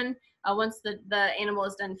can. Once the animal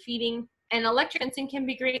is done feeding. And electric fencing can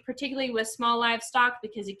be great, particularly with small livestock,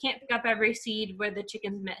 because you can't pick up every seed where the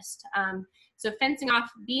chickens missed. So fencing off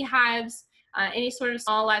beehives, any sort of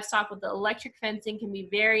small livestock with the electric fencing can be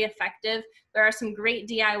very effective. There are some great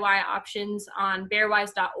DIY options on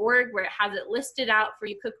bearwise.org where it has it listed out for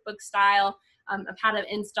you cookbook style of how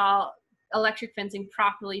to install electric fencing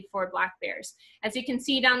properly for black bears. As you can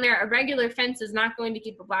see down there, a regular fence is not going to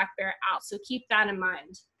keep a black bear out, so keep that in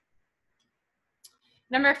mind.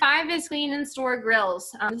 Number 5 is clean and store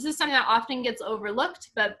grills. This is something that often gets overlooked,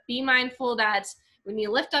 but be mindful that when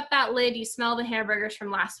you lift up that lid, you smell the hamburgers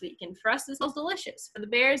from last week. And for us, it smells delicious. For the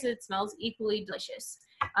bears, it smells equally delicious.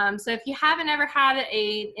 So if you haven't ever had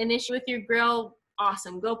an issue with your grill,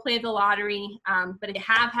 awesome, go play the lottery. But if you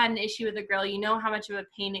have had an issue with the grill, you know how much of a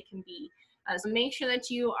pain it can be. So make sure that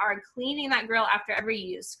you are cleaning that grill after every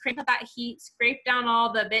use. Crank up that heat, scrape down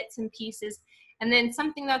all the bits and pieces. And then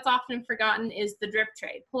something that's often forgotten is the drip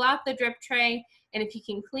tray. Pull out the drip tray, and if you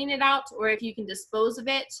can clean it out or if you can dispose of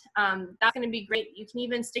it, that's going to be great. You can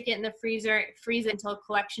even stick it in the freezer, freeze it until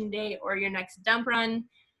collection day or your next dump run.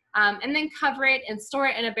 And then cover it and store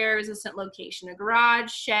it in a bear-resistant location, a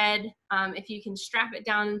garage, shed, if you can strap it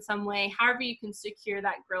down in some way, however you can secure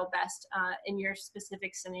that grill best in your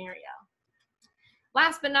specific scenario.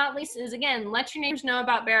 Last but not least is, again, let your neighbors know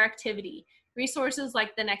about bear activity. Resources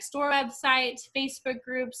like the Nextdoor website, Facebook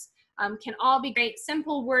groups can all be great.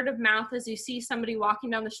 Simple word of mouth as you see somebody walking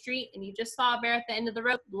down the street and you just saw a bear at the end of the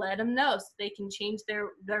road, let them know so they can change their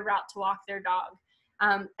route to walk their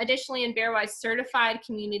dog. Additionally, in Bearwise certified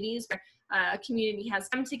communities, where a community has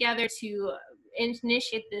come together to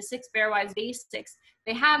initiate the 6 Bearwise basics,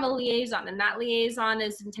 they have a liaison, and that liaison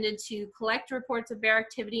is intended to collect reports of bear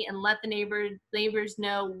activity and let the neighbors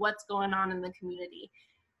know what's going on in the community.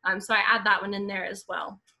 So I add that one in there as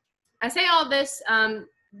well. I say all this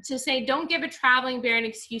to say don't give a traveling bear an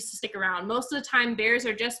excuse to stick around. Most of the time, bears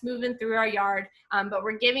are just moving through our yard, but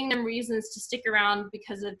we're giving them reasons to stick around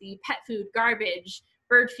because of the pet food, garbage,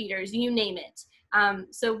 bird feeders, you name it.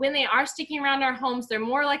 So when they are sticking around our homes, they're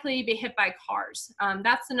more likely to be hit by cars.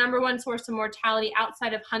 That's the #1 source of mortality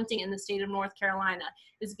outside of hunting in the state of North Carolina,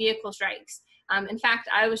 is vehicle strikes. In fact,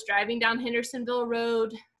 I was driving down Hendersonville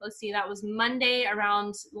Road, let's see, that was Monday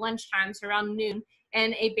around lunchtime, so around noon,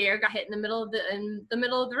 and a bear got hit in the middle of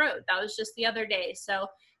the road. That was just the other day. So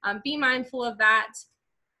be mindful of that.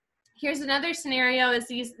 Here's another scenario is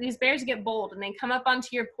these bears get bold and they come up onto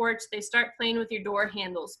your porch, they start playing with your door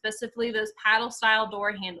handles, specifically those paddle style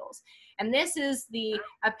door handles. And this is the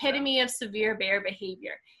epitome of severe bear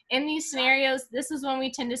behavior. In these scenarios, this is when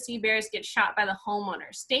we tend to see bears get shot by the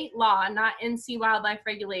homeowner. State law, not NC wildlife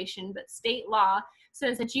regulation, but state law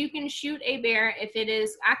says that you can shoot a bear if it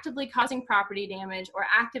is actively causing property damage or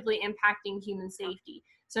actively impacting human safety.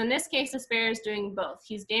 So in this case, this bear is doing both.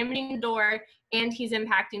 He's damaging the door and he's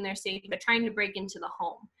impacting their safety by trying to break into the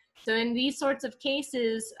home. So in these sorts of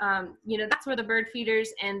cases, that's where the bird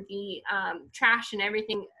feeders and the trash and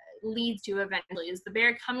everything leads to eventually, is the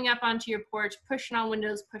bear coming up onto your porch, pushing on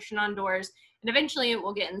windows, pushing on doors, and eventually it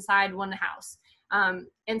will get inside one house.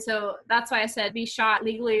 And so that's why I said be shot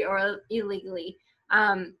legally or illegally.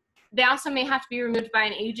 They also may have to be removed by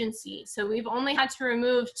an agency. So we've only had to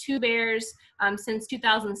remove 2 bears since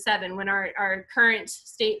 2007 when our current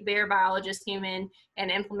state bear biologist came in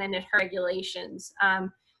and implemented her regulations.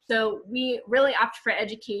 So we really opt for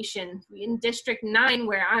education. In District 9,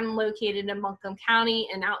 where I'm located in Montgomery County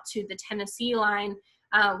and out to the Tennessee line,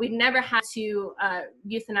 we've never had to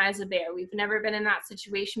euthanize a bear. We've never been in that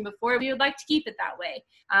situation before. We would like to keep it that way.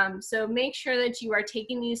 So make sure that you are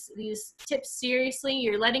taking these tips seriously.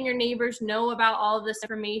 You're letting your neighbors know about all of this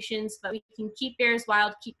information so that we can keep bears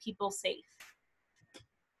wild, keep people safe.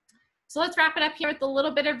 So let's wrap it up here with a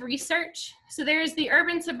little bit of research. So there's the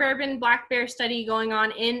urban-suburban black bear study going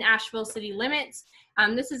on in Asheville city limits.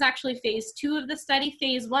 This is actually phase 2 of the study.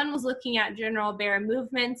 Phase 1 was looking at general bear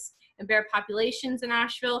movements and bear populations in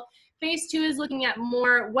Asheville. Phase 2 is looking at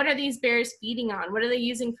more, what are these bears feeding on? What are they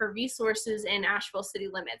using for resources in Asheville city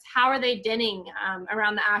limits? How are they denning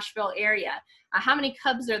around the Asheville area? How many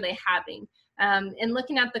cubs are they having? And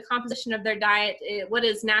looking at the composition of their diet, what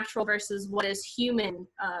is natural versus what is human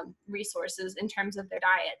resources in terms of their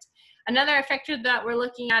diet. Another factor that we're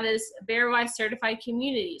looking at is Bearwise certified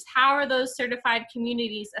communities. How are those certified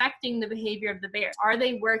communities affecting the behavior of the bears? Are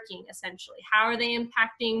they working essentially? How are they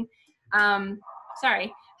impacting, how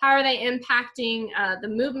are they impacting the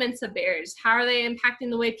movements of bears? How are they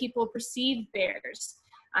impacting the way people perceive bears?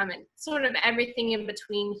 And sort of everything in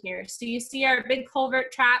between here. So you see our big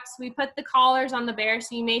culvert traps. We put the collars on the bear,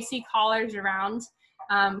 so you may see collars around,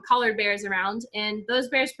 collared bears around, and those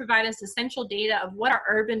bears provide us essential data of what our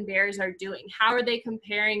urban bears are doing. How are they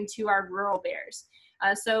comparing to our rural bears?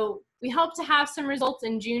 So we hope to have some results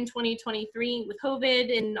in June 2023 with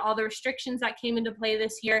COVID and all the restrictions that came into play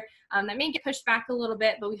this year. That may get pushed back a little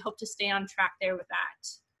bit, but we hope to stay on track there with that.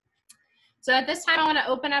 So at this time, I want to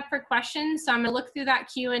open up for questions. So I'm going to look through that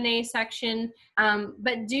Q&A section,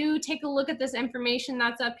 but do take a look at this information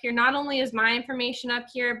that's up here. Not only is my information up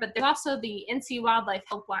here, but there's also the NC Wildlife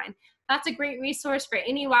Helpline. That's a great resource for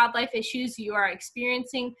any wildlife issues you are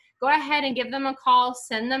experiencing. Go ahead and give them a call,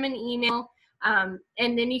 send them an email, and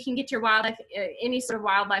then you can get your any sort of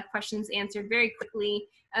wildlife questions answered very quickly.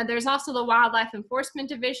 There's also the Wildlife Enforcement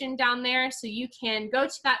Division down there, so you can go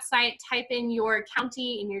to that site, type in your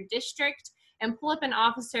county and your district, and pull up an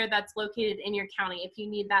officer that's located in your county if you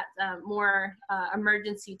need that more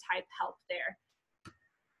emergency type help there.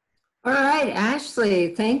 All right,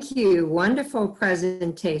 Ashley, thank you. Wonderful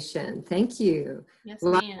presentation. Thank you. Yes,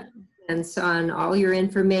 ma'am. And on all your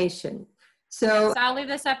information. So I'll leave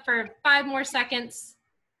this up for 5 more seconds.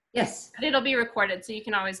 Yes. But it'll be recorded, so you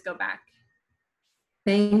can always go back.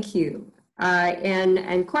 Thank you.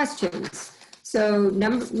 And questions. So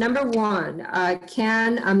number one,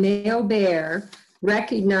 can a male bear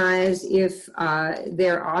recognize if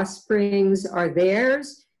their offsprings are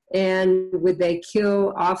theirs? And would they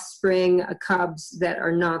kill offspring cubs that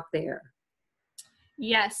are not there?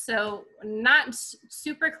 Yes, so not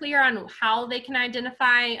super clear on how they can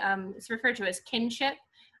identify, it's referred to as kinship,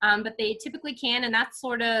 but they typically can, and that's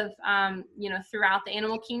sort of, throughout the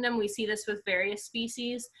animal kingdom. We see this with various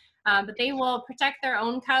species, but they will protect their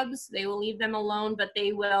own cubs. They will leave them alone, but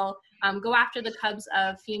they will go after the cubs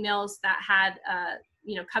of females that had,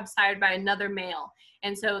 cubs sired by another male.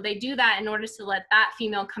 And so they do that in order to let that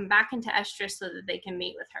female come back into estrus so that they can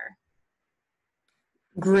mate with her.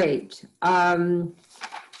 Great.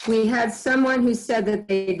 We had someone who said that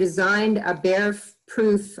they designed a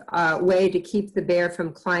bear-proof way to keep the bear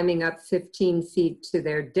from climbing up 15 feet to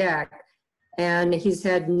their deck. And he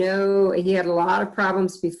had a lot of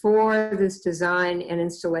problems before this design and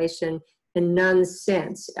installation and none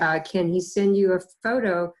since. Can he send you a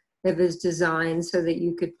photo of his design so that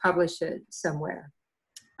you could publish it somewhere?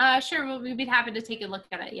 Sure, we'd be happy to take a look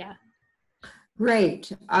at it, yeah.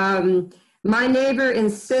 Great. My neighbor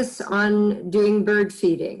insists on doing bird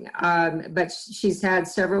feeding, but she's had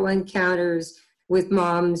several encounters with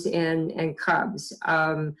moms and cubs.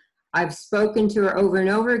 I've spoken to her over and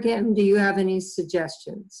over again. Do you have any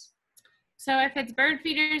suggestions? So if it's bird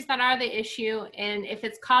feeders that are the issue, and if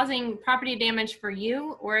it's causing property damage for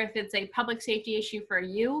you, or if it's a public safety issue for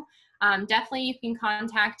you, definitely you can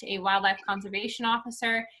contact a wildlife conservation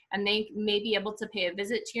officer, and they may be able to pay a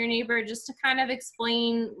visit to your neighbor just to kind of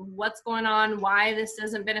explain what's going on, why this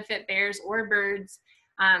doesn't benefit bears or birds,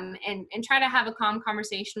 and try to have a calm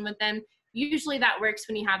conversation with them. Usually that works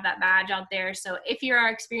when you have that badge out there. So if you are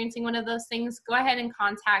experiencing one of those things, go ahead and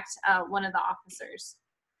contact one of the officers.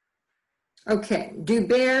 Okay. Do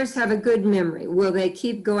bears have a good memory? Will they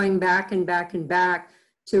keep going back and back and back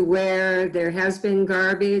to where there has been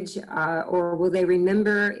garbage, or will they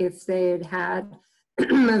remember if they had had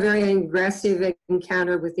a very aggressive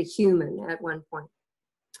encounter with a human at one point?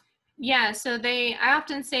 Yeah, so I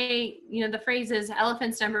often say, the phrase is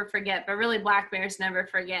elephants never forget, but really black bears never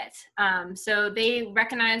forget. So they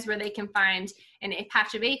recognize where they can find a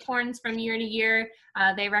patch of acorns from year to year.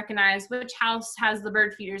 They recognize which house has the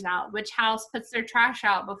bird feeders out, which house puts their trash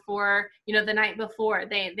out before, the night before.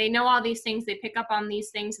 They know all these things, they pick up on these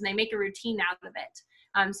things, and they make a routine out of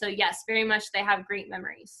it. So yes, very much they have great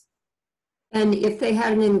memories. And if they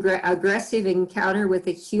had an aggressive encounter with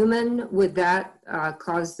a human, would that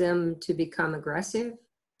cause them to become aggressive?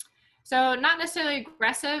 So not necessarily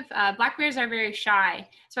aggressive. Black bears are very shy,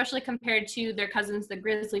 especially compared to their cousins, the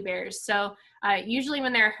grizzly bears. So usually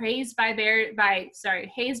when they're hazed by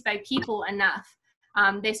people enough,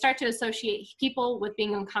 they start to associate people with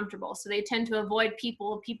being uncomfortable. So they tend to avoid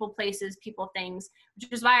people, places, people, things,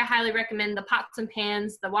 which is why I highly recommend the pots and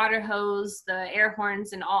pans, the water hose, the air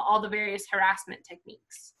horns, and all the various harassment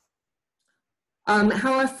techniques.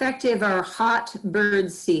 How effective are hot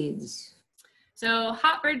bird seeds? So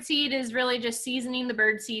hot bird seed is really just seasoning the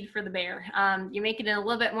bird seed for the bear. You make it a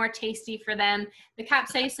little bit more tasty for them. The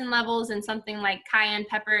capsaicin levels in something like cayenne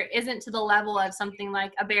pepper isn't to the level of something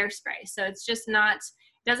like a bear spray. So it's just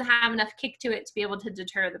doesn't have enough kick to it to be able to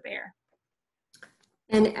deter the bear.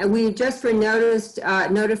 And we just were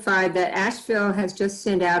notified that Asheville has just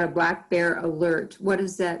sent out a black bear alert. What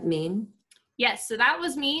does that mean? Yes, so that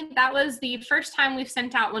was me. That was the first time we've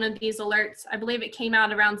sent out one of these alerts. I believe it came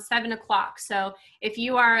out around 7 o'clock. So if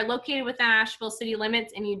you are located within Asheville city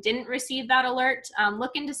limits and you didn't receive that alert,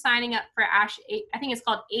 look into signing up for I think it's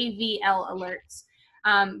called AVL alerts.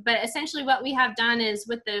 But essentially what we have done is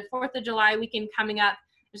with the 4th of July weekend coming up,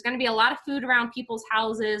 there's going to be a lot of food around people's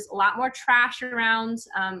houses, a lot more trash around,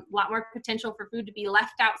 a lot more potential for food to be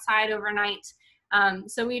left outside overnight.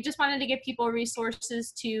 So we just wanted to give people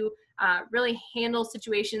resources to really handle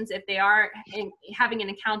situations if they are having an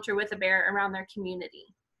encounter with a bear around their community.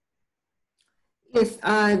 If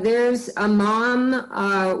there's a mom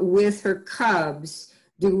with her cubs,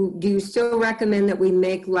 do you still recommend that we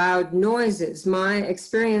make loud noises? My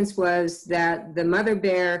experience was that the mother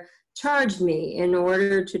bear charged me in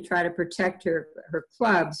order to try to protect her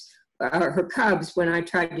cubs when I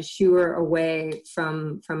tried to shoo her away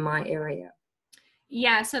from my area.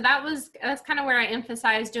 Yeah, so that's kind of where I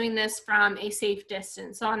emphasize doing this from a safe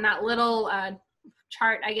distance. So on that little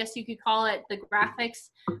chart, I guess you could call it, the graphics,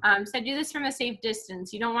 so do this from a safe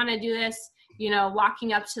distance. You don't want to do this,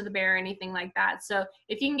 walking up to the bear or anything like that. So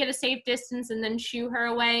if you can get a safe distance and then shoo her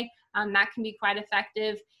away, that can be quite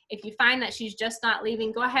effective. If you find that she's just not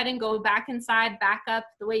leaving, go ahead and go back inside, back up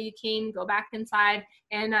the way you came, go back inside,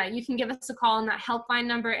 and you can give us a call on that helpline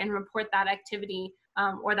number and report that activity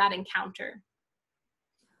or that encounter.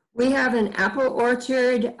 We have an apple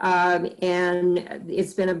orchard, and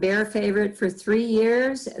it's been a bear favorite for 3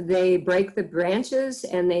 years. They break the branches,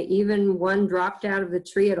 and one dropped out of the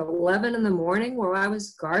tree at 11 in the morning while I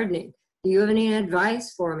was gardening. Do you have any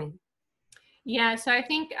advice for me? Yeah, so I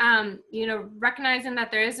think, recognizing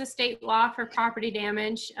that there is a state law for property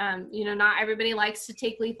damage, not everybody likes to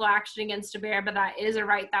take lethal action against a bear, but that is a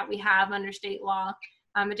right that we have under state law.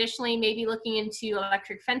 Additionally, maybe looking into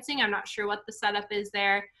electric fencing. I'm not sure what the setup is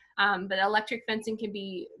there. But electric fencing can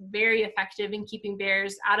be very effective in keeping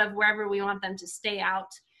bears out of wherever we want them to stay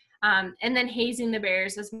out. And then hazing the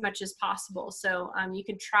bears as much as possible. So you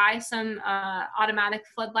could try some automatic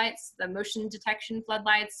floodlights, the motion detection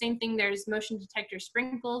floodlights. Same thing, there's motion detector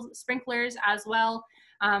sprinklers as well.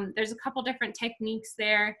 There's a couple different techniques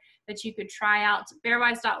there that you could try out.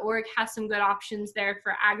 Bearwise.org has some good options there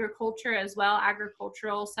for agriculture as well,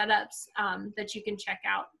 agricultural setups that you can check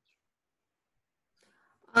out.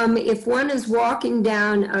 If one is walking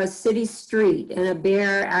down a city street and a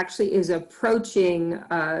bear actually is approaching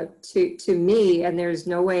to me and there's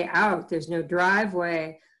no way out, there's no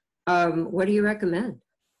driveway, what do you recommend?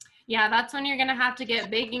 Yeah, that's when you're going to have to get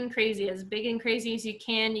big and crazy as you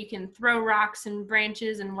can. You can throw rocks and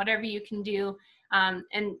branches and whatever you can do,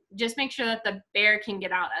 and just make sure that the bear can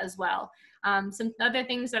get out as well. Some other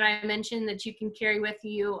things that I mentioned that you can carry with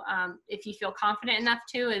you if you feel confident enough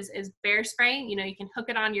to is bear spray. You can hook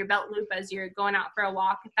it on your belt loop as you're going out for a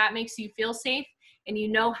walk. If that makes you feel safe and you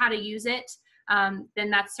know how to use it, then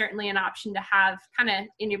that's certainly an option to have kind of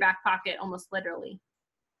in your back pocket, almost literally.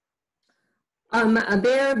 A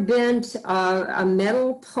bear bent a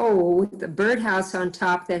metal pole with a birdhouse on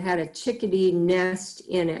top that had a chickadee nest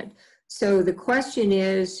in it. So the question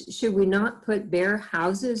is, should we not put bear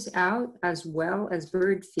houses out as well as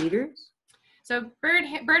bird feeders? So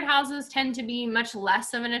bird houses tend to be much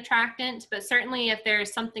less of an attractant, but certainly if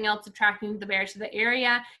there's something else attracting the bear to the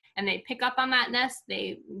area and they pick up on that nest,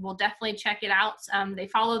 they will definitely check it out. They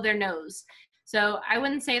follow their nose. So I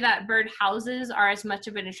wouldn't say that bird houses are as much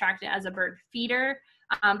of an attractant as a bird feeder.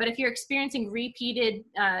 But if you're experiencing repeated,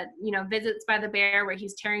 visits by the bear where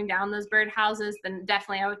he's tearing down those bird houses, then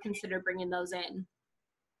definitely I would consider bringing those in.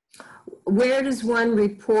 Where does one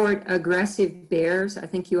report aggressive bears? I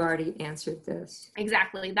think you already answered this.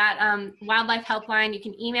 Exactly. That wildlife helpline, you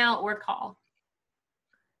can email or call.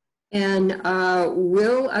 And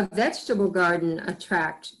will a vegetable garden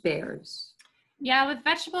attract bears? Yeah, with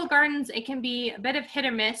vegetable gardens, it can be a bit of hit or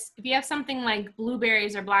miss. If you have something like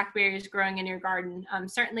blueberries or blackberries growing in your garden,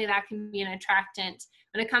 certainly that can be an attractant.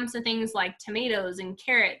 When it comes to things like tomatoes and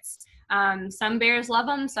carrots, some bears love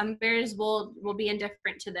them, some bears will be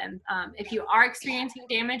indifferent to them. If you are experiencing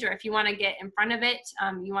damage or if you want to get in front of it,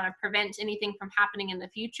 you want to prevent anything from happening in the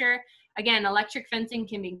future, again, electric fencing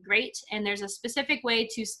can be great, and there's a specific way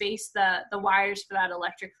to space the wires for that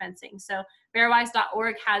electric fencing. So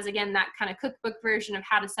Bearwise.org has, again, that kind of cookbook version of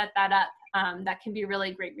how to set that up. That can be a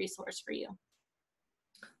really great resource for you.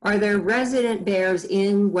 Are there resident bears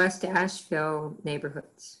in West Asheville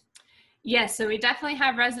neighborhoods? Yes, so we definitely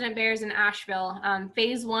have resident bears in Asheville.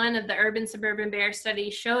 Phase 1 of the urban suburban bear study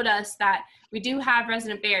showed us that we do have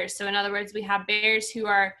resident bears. So in other words, we have bears who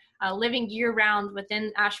are living year-round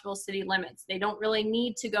within Asheville city limits. They don't really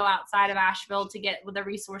need to go outside of Asheville to get the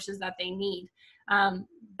resources that they need.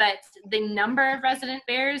 But the number of resident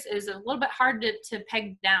bears is a little bit hard to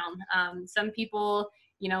peg down. Some people,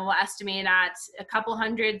 will estimate at a couple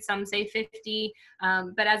hundred, some say 50.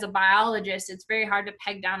 But as a biologist, it's very hard to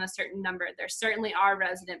peg down a certain number. There certainly are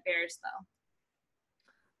resident bears,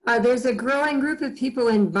 though. There's a growing group of people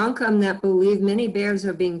in Buncombe that believe many bears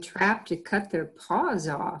are being trapped to cut their paws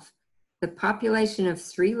off. The population of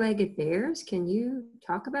three-legged bears, can you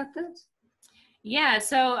talk about this? Yeah,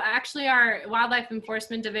 so actually our Wildlife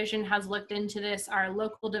Enforcement Division has looked into this. Our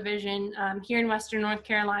local division here in Western North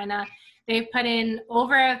Carolina, they've put in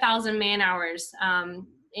over 1,000 man hours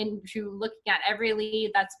into looking at every lead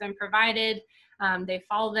that's been provided. They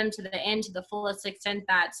follow them to the end to the fullest extent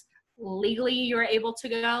that legally you're able to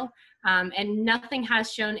go, and nothing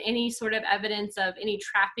has shown any sort of evidence of any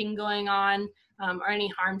trapping going on or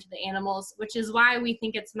any harm to the animals, which is why we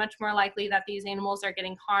think it's much more likely that these animals are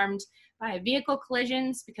getting harmed by vehicle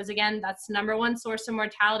collisions, because again, that's the #1 source of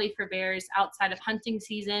mortality for bears outside of hunting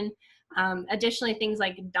season. Additionally, things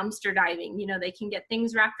like dumpster diving, they can get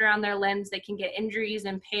things wrapped around their limbs, they can get injuries,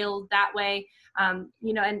 impaled that way, and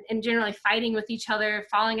generally fighting with each other,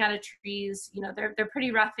 falling out of trees. They're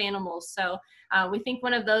pretty rough animals. So we think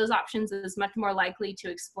one of those options is much more likely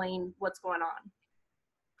to explain what's going on.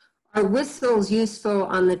 Are whistles useful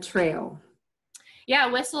on the trail? Yeah,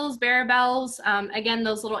 whistles, bear bells, again,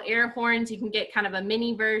 those little air horns, you can get kind of a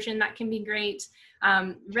mini version that can be great.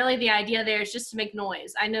 Really the idea there is just to make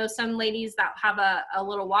noise. I know some ladies that have a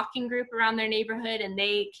little walking group around their neighborhood and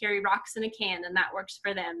they carry rocks in a can and that works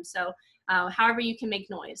for them. So however you can make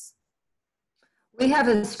noise. We have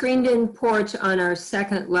a screened-in porch on our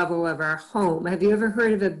 2nd level of our home. Have you ever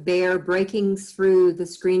heard of a bear breaking through the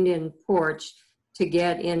screened-in porch to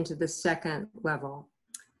get into the 2nd level?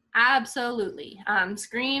 Absolutely.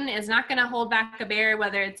 Screen is not going to hold back a bear,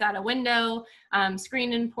 whether it's at a window,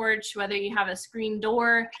 screen in porch, whether you have a screen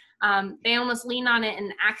door. They almost lean on it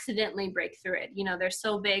and accidentally break through it. They're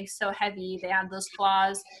so big, so heavy, they have those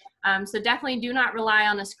claws. So definitely do not rely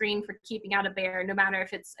on a screen for keeping out a bear, no matter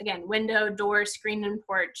if it's, again, window, door, screen, and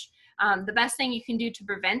porch. The best thing you can do to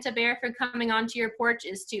prevent a bear from coming onto your porch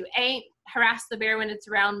is to A, harass the bear when it's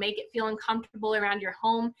around, make it feel uncomfortable around your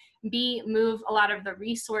home. B, move a lot of the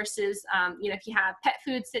resources. If you have pet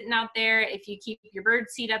food sitting out there, if you keep your bird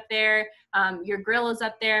seat up there, your grill is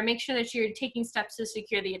up there, make sure that you're taking steps to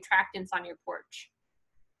secure the attractants on your porch.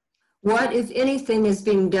 What, if anything, is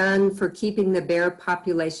being done for keeping the bear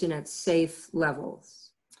population at safe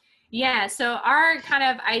levels? Yeah, so our kind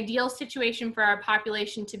of ideal situation for our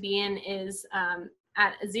population to be in is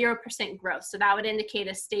at 0% growth. So that would indicate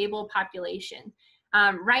a stable population.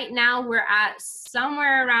 Right now we're at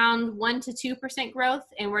somewhere around 1 to 2% growth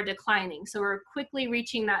and we're declining. So we're quickly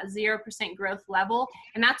reaching that 0% growth level,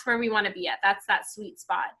 and that's where we want to be at. That's that sweet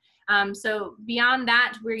spot. So beyond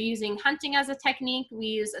that, we're using hunting as a technique. We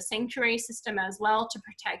use a sanctuary system as well to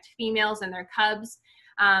protect females and their cubs.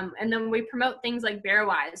 And then we promote things like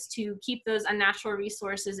Bearwise to keep those unnatural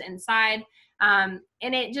resources inside. And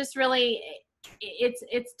it just really,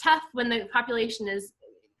 it's tough when the population is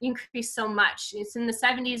increased so much. It's in the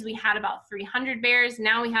 70s, we had about 300 bears.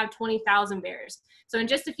 Now we have 20,000 bears. So in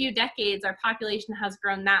just a few decades, our population has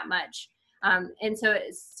grown that much. And so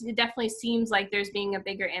it definitely seems like there's being a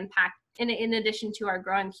bigger impact in addition to our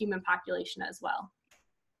growing human population as well.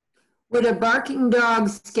 Would a barking dog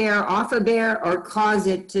scare off a bear or cause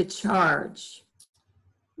it to charge?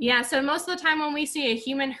 Yeah, so most of the time when we see a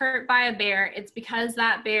human hurt by a bear, it's because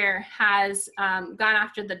that bear has gone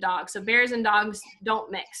after the dog. So bears and dogs don't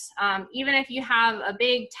mix. Even if you have a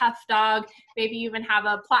big, tough dog, maybe you even have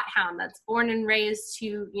a Plott hound that's born and raised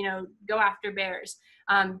to, go after bears.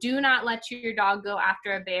 Do not let your dog go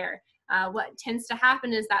after a bear. What tends to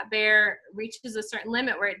happen is that bear reaches a certain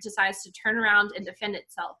limit where it decides to turn around and defend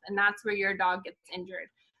itself, and that's where your dog gets injured.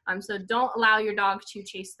 So don't allow your dog to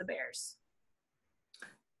chase the bears.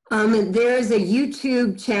 There's a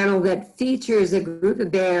YouTube channel that features a group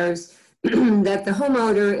of bears that the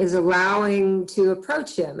homeowner is allowing to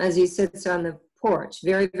approach him as he sits on the porch.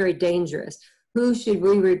 Very, very dangerous. Who should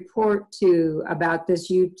we report to about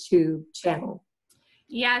this YouTube channel?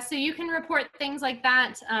 Yeah, so you can report things like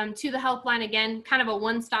that to the helpline. Again, kind of a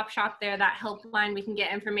one-stop shop there, that helpline. We can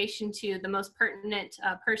get information to the most pertinent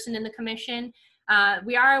person in the commission.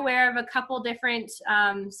 We are aware of a couple different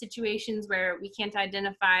situations where we can't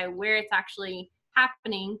identify where it's actually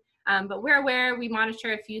happening, but we're aware. We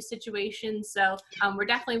monitor a few situations, so we're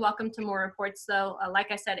definitely welcome to more reports, though.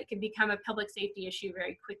 Like I said, it can become a public safety issue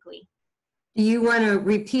very quickly. Do you want to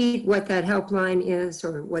repeat what that helpline is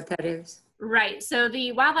or what that is? Right, so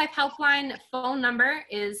the Wildlife Helpline phone number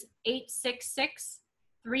is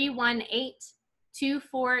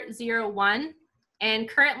 866-318-2401. And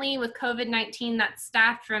currently with COVID-19, that's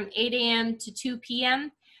staffed from 8 a.m. to 2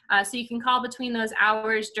 p.m. So you can call between those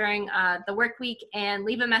hours during the work week and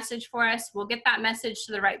leave a message for us. We'll get that message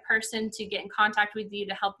to the right person to get in contact with you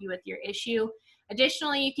to help you with your issue.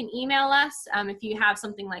 Additionally, you can email us if you have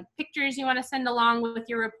something like pictures you want to send along with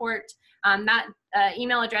your report. That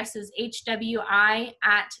email address is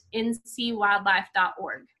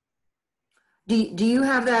hwi@ncwildlife.org. Do you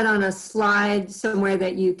have that on a slide somewhere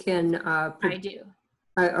that you can? I do.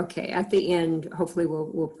 Okay, at the end, hopefully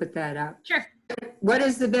we'll put that up. Sure. What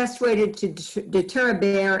is the best way to deter a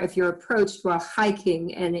bear if you're approached while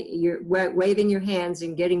hiking and you're waving your hands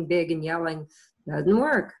and getting big and yelling? Doesn't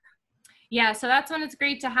work. Yeah, so that's when it's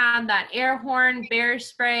great to have that air horn, bear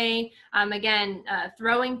spray, again,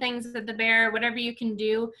 throwing things at the bear, whatever you can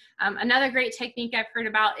do. Another great technique I've heard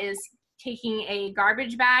about is taking a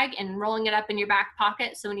garbage bag and rolling it up in your back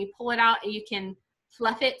pocket. So when you pull it out, you can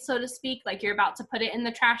fluff it, so to speak, like you're about to put it in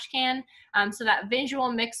the trash can. So that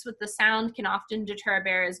visual mixed with the sound can often deter a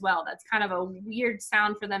bear as well. That's kind of a weird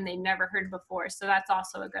sound for them they've never heard before. So that's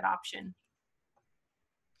also a good option.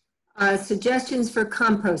 Suggestions for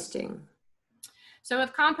composting. So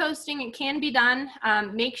with composting, it can be done.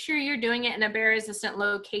 Make sure you're doing it in a bear-resistant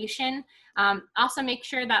location. Also make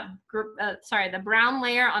sure that, the brown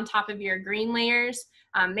layer on top of your green layers,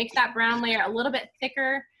 make that brown layer a little bit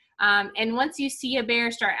thicker. And once you see a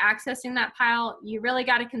bear start accessing that pile, you really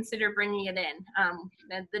got to consider bringing it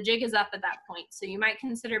in. The jig is up at that point. So you might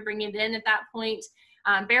consider bringing it in at that point.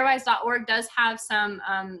 Bearwise.org does have some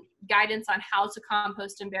guidance on how to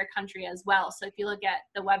compost in bear country as well. So if you look at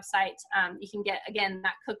the website, you can get, again,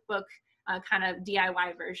 that cookbook kind of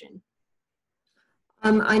DIY version.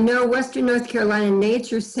 I know Western North Carolina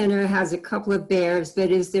Nature Center has a couple of bears,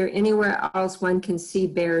 but is there anywhere else one can see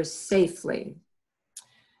bears safely?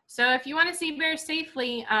 So if you want to see bears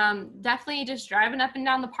safely, definitely just driving up and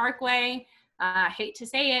down the parkway. I hate to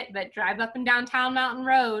say it, but drive up and down Town Mountain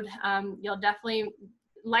Road. You'll definitely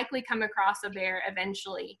likely come across a bear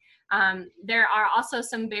eventually. There are also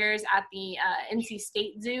some bears at the NC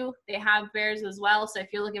State Zoo. They have bears as well. So if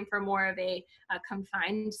you're looking for more of a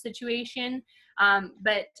confined situation,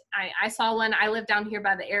 but I saw one. I live down here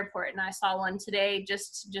by the airport, and I saw one today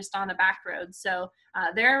just on a back road. So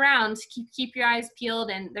they're around. Keep your eyes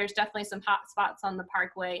peeled, and there's definitely some hot spots on the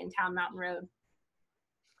parkway and Town Mountain Road.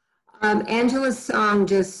 Angela Song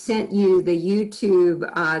just sent you the YouTube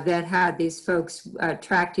that had these folks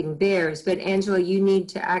tracking bears, but Angela, you need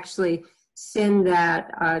to actually send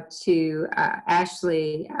that to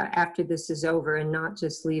Ashley after this is over and not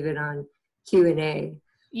just leave it on Q&A.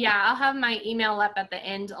 Yeah, I'll have my email up at the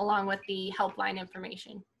end along with the helpline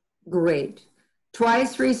information. Great.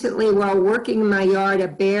 Twice recently while working in my yard, a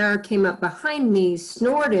bear came up behind me,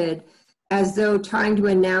 snorted, as though trying to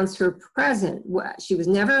announce her presence. She was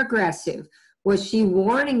never aggressive. Was she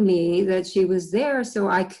warning me that she was there so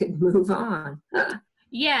I could move on?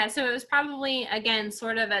 Yeah, so it was probably, again,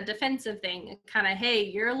 sort of a defensive thing, kind of, hey,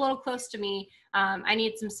 you're a little close to me, I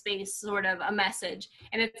need some space, sort of a message.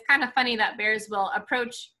 And it's kind of funny that bears will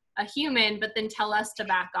approach a human, but then tell us to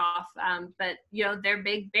back off. But, you know, they're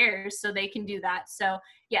big bears, so they can do that. So,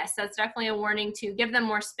 yes, that's definitely a warning to give them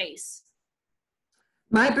more space.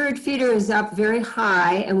 My bird feeder is up very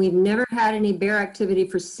high, and we've never had any bear activity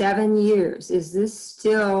for 7 years. Is this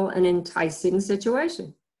still an enticing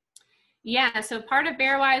situation? Yeah, so part of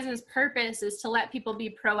Bearwise's purpose is to let people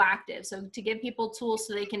be proactive, so to give people tools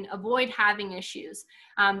so they can avoid having issues.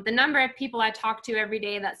 The number of people I talk to every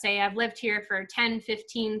day that say, I've lived here for 10,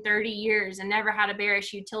 15, 30 years and never had a bear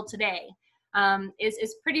issue till today,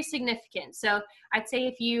 is pretty significant. So I'd say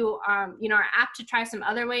if you, are apt to try some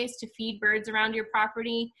other ways to feed birds around your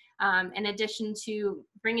property, in addition to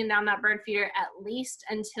bringing down that bird feeder at least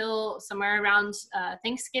until somewhere around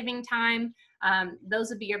Thanksgiving time, those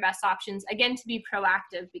would be your best options. Again, to be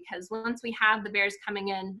proactive, because once we have the bears coming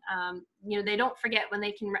in, they don't forget when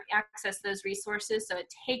they can access those resources. So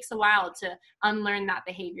it takes a while to unlearn that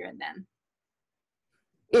behavior in them.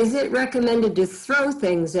 Is it recommended to throw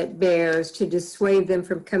things at bears to dissuade them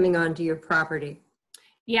from coming onto your property?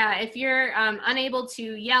 Yeah, if you're unable to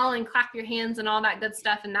yell and clap your hands and all that good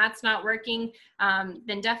stuff and that's not working,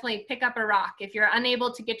 then definitely pick up a rock. If you're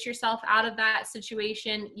unable to get yourself out of that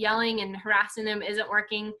situation, yelling and harassing them isn't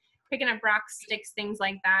working, picking up rocks, sticks, things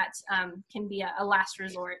like that can be a last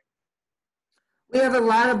resort. We have a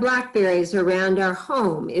lot of blackberries around our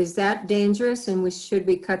home. Is that dangerous, and should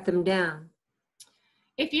we cut them down?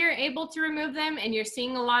 If you're able to remove them and you're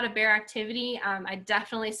seeing a lot of bear activity, I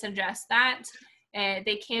definitely suggest that.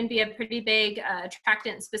 They can be a pretty big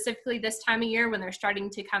attractant, specifically this time of year when they're starting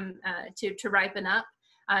to come to ripen up.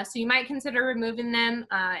 So you might consider removing them.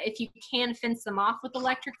 If you can fence them off with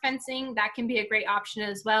electric fencing, that can be a great option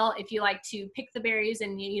as well. If you like to pick the berries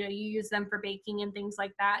and you use them for baking and things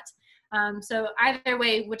like that. So either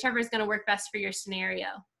way, whichever is going to work best for your scenario.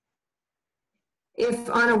 If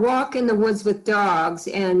on a walk in the woods with dogs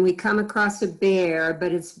and we come across a bear,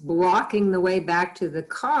 but it's blocking the way back to the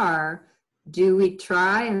car, do we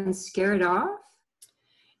try and scare it off?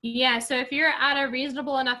 Yeah, so if you're at a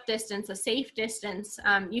reasonable enough distance, a safe distance,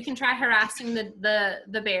 you can try harassing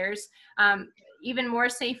the bears. Even more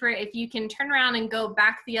safer if you can turn around and go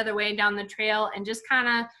back the other way down the trail and just kind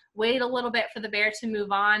of wait a little bit for the bear to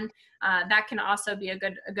move on. That can also be a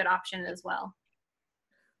good option as well.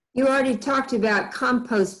 You already talked about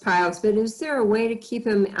compost piles, but is there a way to keep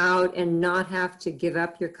them out and not have to give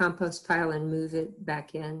up your compost pile and move it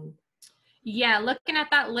back in? Yeah, looking at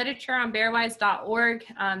that literature on bearwise.org,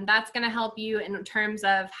 that's going to help you in terms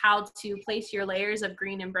of how to place your layers of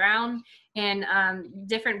green and brown and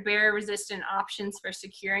different bear resistant options for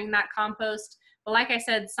securing that compost. But like I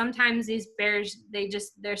said, sometimes these bears,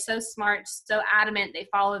 they're so smart, so adamant, they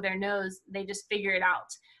follow their nose, they just figure it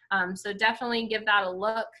out. So definitely give that a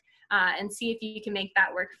look and see if you can make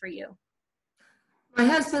that work for you. My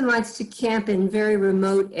husband likes to camp in very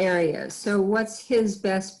remote areas. So what's his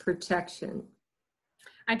best protection?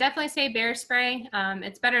 I definitely say bear spray.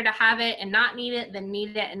 It's better to have it and not need it than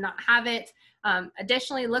need it and not have it.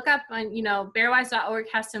 Additionally, look up on, bearwise.org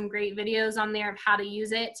has some great videos on there of how to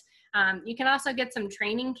use it. You can also get some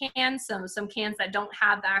training cans, some cans that don't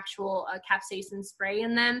have the actual capsaicin spray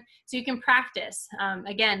in them, so you can practice.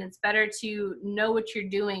 Again, it's better to know what you're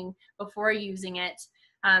doing before using it.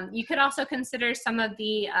 You could also consider some of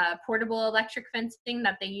the portable electric fencing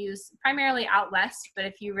that they use primarily out west, but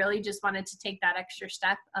if you really just wanted to take that extra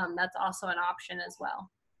step, that's also an option as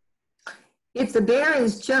well. If the bear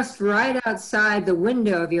is just right outside the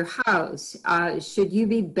window of your house, should you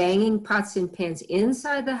be banging pots and pans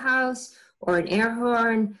inside the house or an air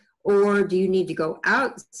horn, or do you need to go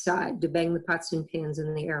outside to bang the pots and pans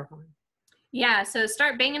and the air horn? Yeah, so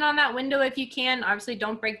start banging on that window if you can. Obviously,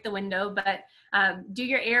 don't break the window, but do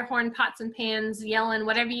your air horn, pots and pans, yelling,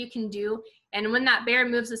 whatever you can do. And when that bear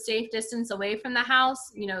moves a safe distance away from the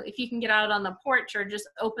house, if you can get out on the porch or just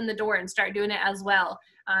open the door and start doing it as well.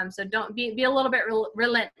 So don't be a little bit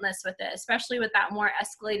relentless with it, especially with that more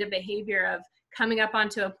escalated behavior of coming up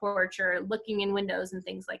onto a porch or looking in windows and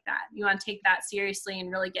things like that. You want to take that seriously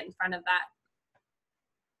and really get in front of that.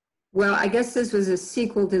 Well, I guess this was a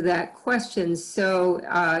sequel to that question. So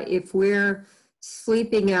if we're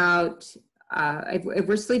sleeping out, if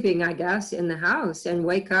we're sleeping, I guess, in the house and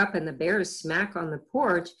wake up and the bear is smack on the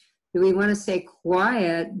porch, do we want to stay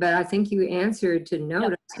quiet? But I think you answered to no,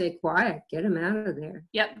 to stay quiet. Get them out of there.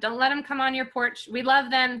 Yep, don't let them come on your porch. We love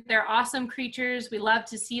them. They're awesome creatures. We love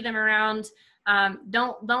to see them around.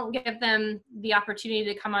 Don't give them the opportunity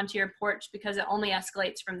to come onto your porch because it only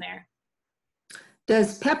escalates from there.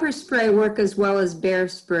 Does pepper spray work as well as bear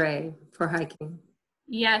spray for hiking?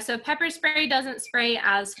 Yeah, so pepper spray doesn't spray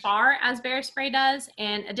as far as bear spray does,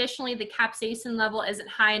 and additionally the capsaicin level isn't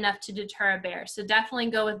high enough to deter a bear, so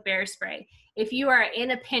definitely go with bear spray. If you are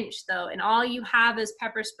in a pinch though and all you have is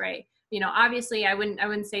pepper spray, obviously I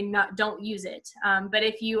wouldn't say no, don't use it, but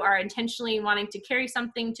if you are intentionally wanting to carry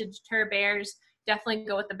something to deter bears, definitely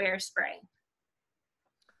go with the bear spray.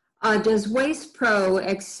 Does Waste Pro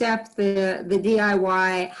accept the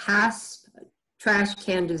DIY hasp trash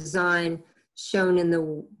can design shown in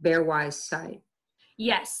the Bearwise site?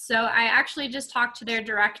 Yes, so I actually just talked to their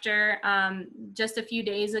director just a few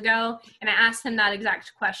days ago, and I asked him that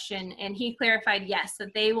exact question, and he clarified yes,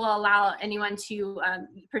 that they will allow anyone to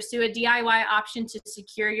pursue a DIY option to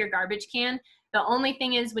secure your garbage can. The only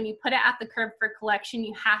thing is when you put it at the curb for collection,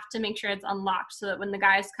 you have to make sure it's unlocked so that when the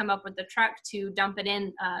guys come up with the truck to dump it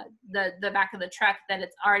in the back of the truck, that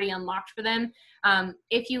it's already unlocked for them.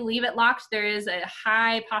 If you leave it locked, there is a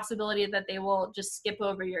high possibility that they will just skip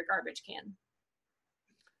over your garbage can.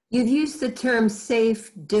 You've used the term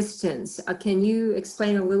safe distance. Can you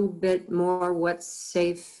explain a little bit more what's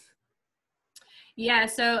safe? Yeah,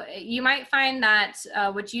 so you might find that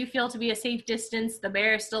what you feel to be a safe distance, the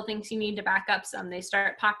bear still thinks you need to back up some. They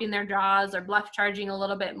start popping their jaws or bluff charging a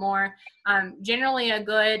little bit more. Generally a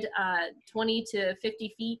good 20 to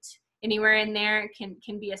 50 feet, anywhere in there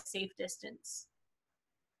can be a safe distance.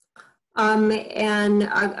 And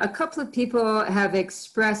a couple of people have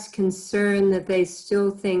expressed concern that they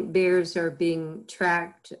still think bears are being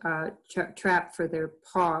trapped for their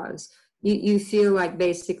paws. You feel like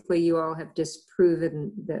basically you all have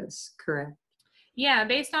disproven this, correct? Yeah,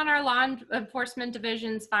 based on our law enforcement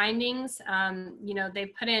division's findings,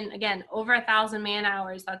 they put in, again, over 1,000 man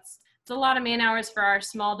hours. That's a lot of man hours for our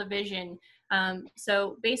small division.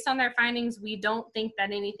 So based on their findings, we don't think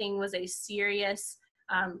that anything was a serious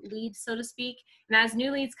lead, so to speak. And as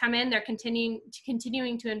new leads come in, they're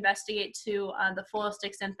continuing to investigate to the fullest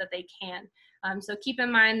extent that they can. So keep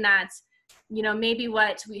in mind that maybe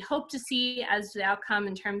what we hope to see as the outcome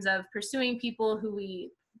in terms of pursuing people who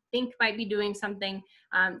we think might be doing something,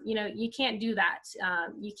 you can't do that.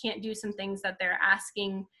 You can't do some things that they're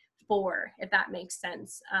asking for, if that makes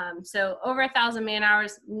sense. So over 1,000 man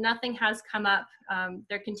hours, nothing has come up.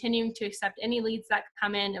 They're continuing to accept any leads that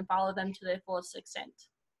come in and follow them to their fullest extent.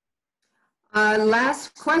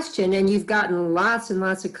 Last question, and you've gotten lots and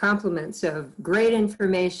lots of compliments of great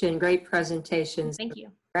information, great presentations. Thank you.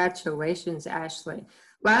 Congratulations, Ashley.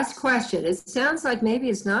 Last question. It sounds like maybe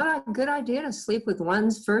it's not a good idea to sleep with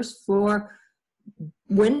one's first floor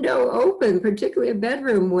window open, particularly a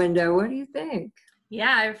bedroom window. What do you think?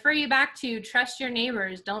 Yeah, I refer you back to trust your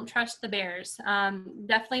neighbors. Don't trust the bears.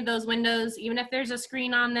 Definitely those windows, even if there's a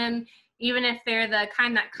screen on them, even if they're the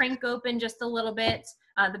kind that crank open just a little bit,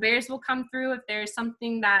 the bears will come through. If there's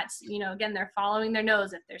something that, you know, again, they're following their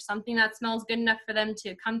nose. If there's something that smells good enough for them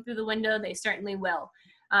to come through the window, they certainly will.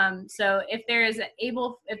 So if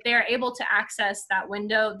they're able to access that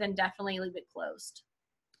window, then definitely leave it closed.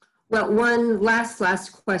 Well, one last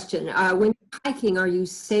question. When you're hiking, are you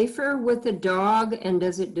safer with a dog, and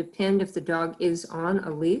does it depend if the dog is on a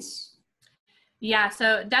leash? Yeah,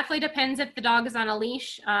 so it definitely depends if the dog is on a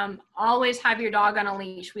leash. Always have your dog on a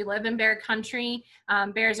leash. We live in bear country.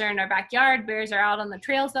 Bears are in our backyard. Bears are out on the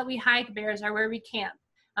trails that we hike. Bears are where we camp.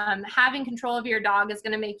 Having control of your dog is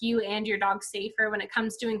going to make you and your dog safer when it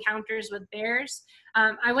comes to encounters with bears.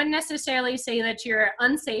 I wouldn't necessarily say that you're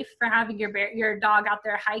unsafe for having your dog out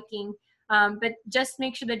there hiking, but just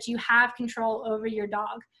make sure that you have control over your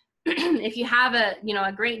dog. If you have a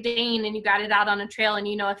Great Dane and you got it out on a trail, and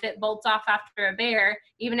if it bolts off after a bear,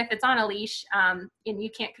 even if it's on a leash, and you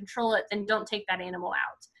can't control it, then don't take that animal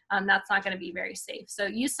out. That's not going to be very safe. So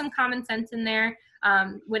use some common sense in there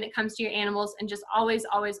when it comes to your animals, and just always,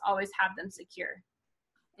 always, always have them secure.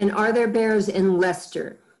 And are there bears in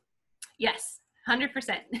Leicester? Yes,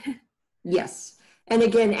 100%. Yes. And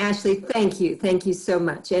again, Ashley, thank you. Thank you so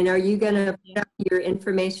much. And are you going to put up your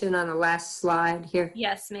information on the last slide here?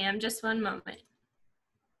 Yes, ma'am. Just one moment.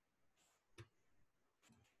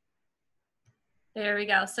 There we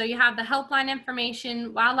go. So you have the helpline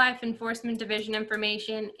information, Wildlife Enforcement Division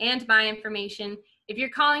information, and my information. If you're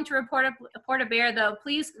calling to report a bear, though,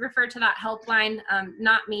 please refer to that helpline,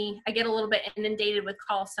 not me. I get a little bit inundated with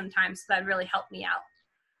calls sometimes, so that really helped me out.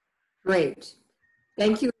 Great.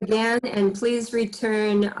 Thank you again, and please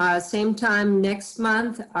return same time next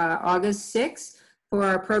month, August 6th, for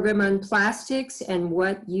our program on plastics and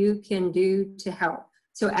what you can do to help.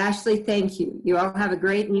 So Ashley, thank you. You all have a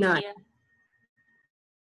great night. Thank you.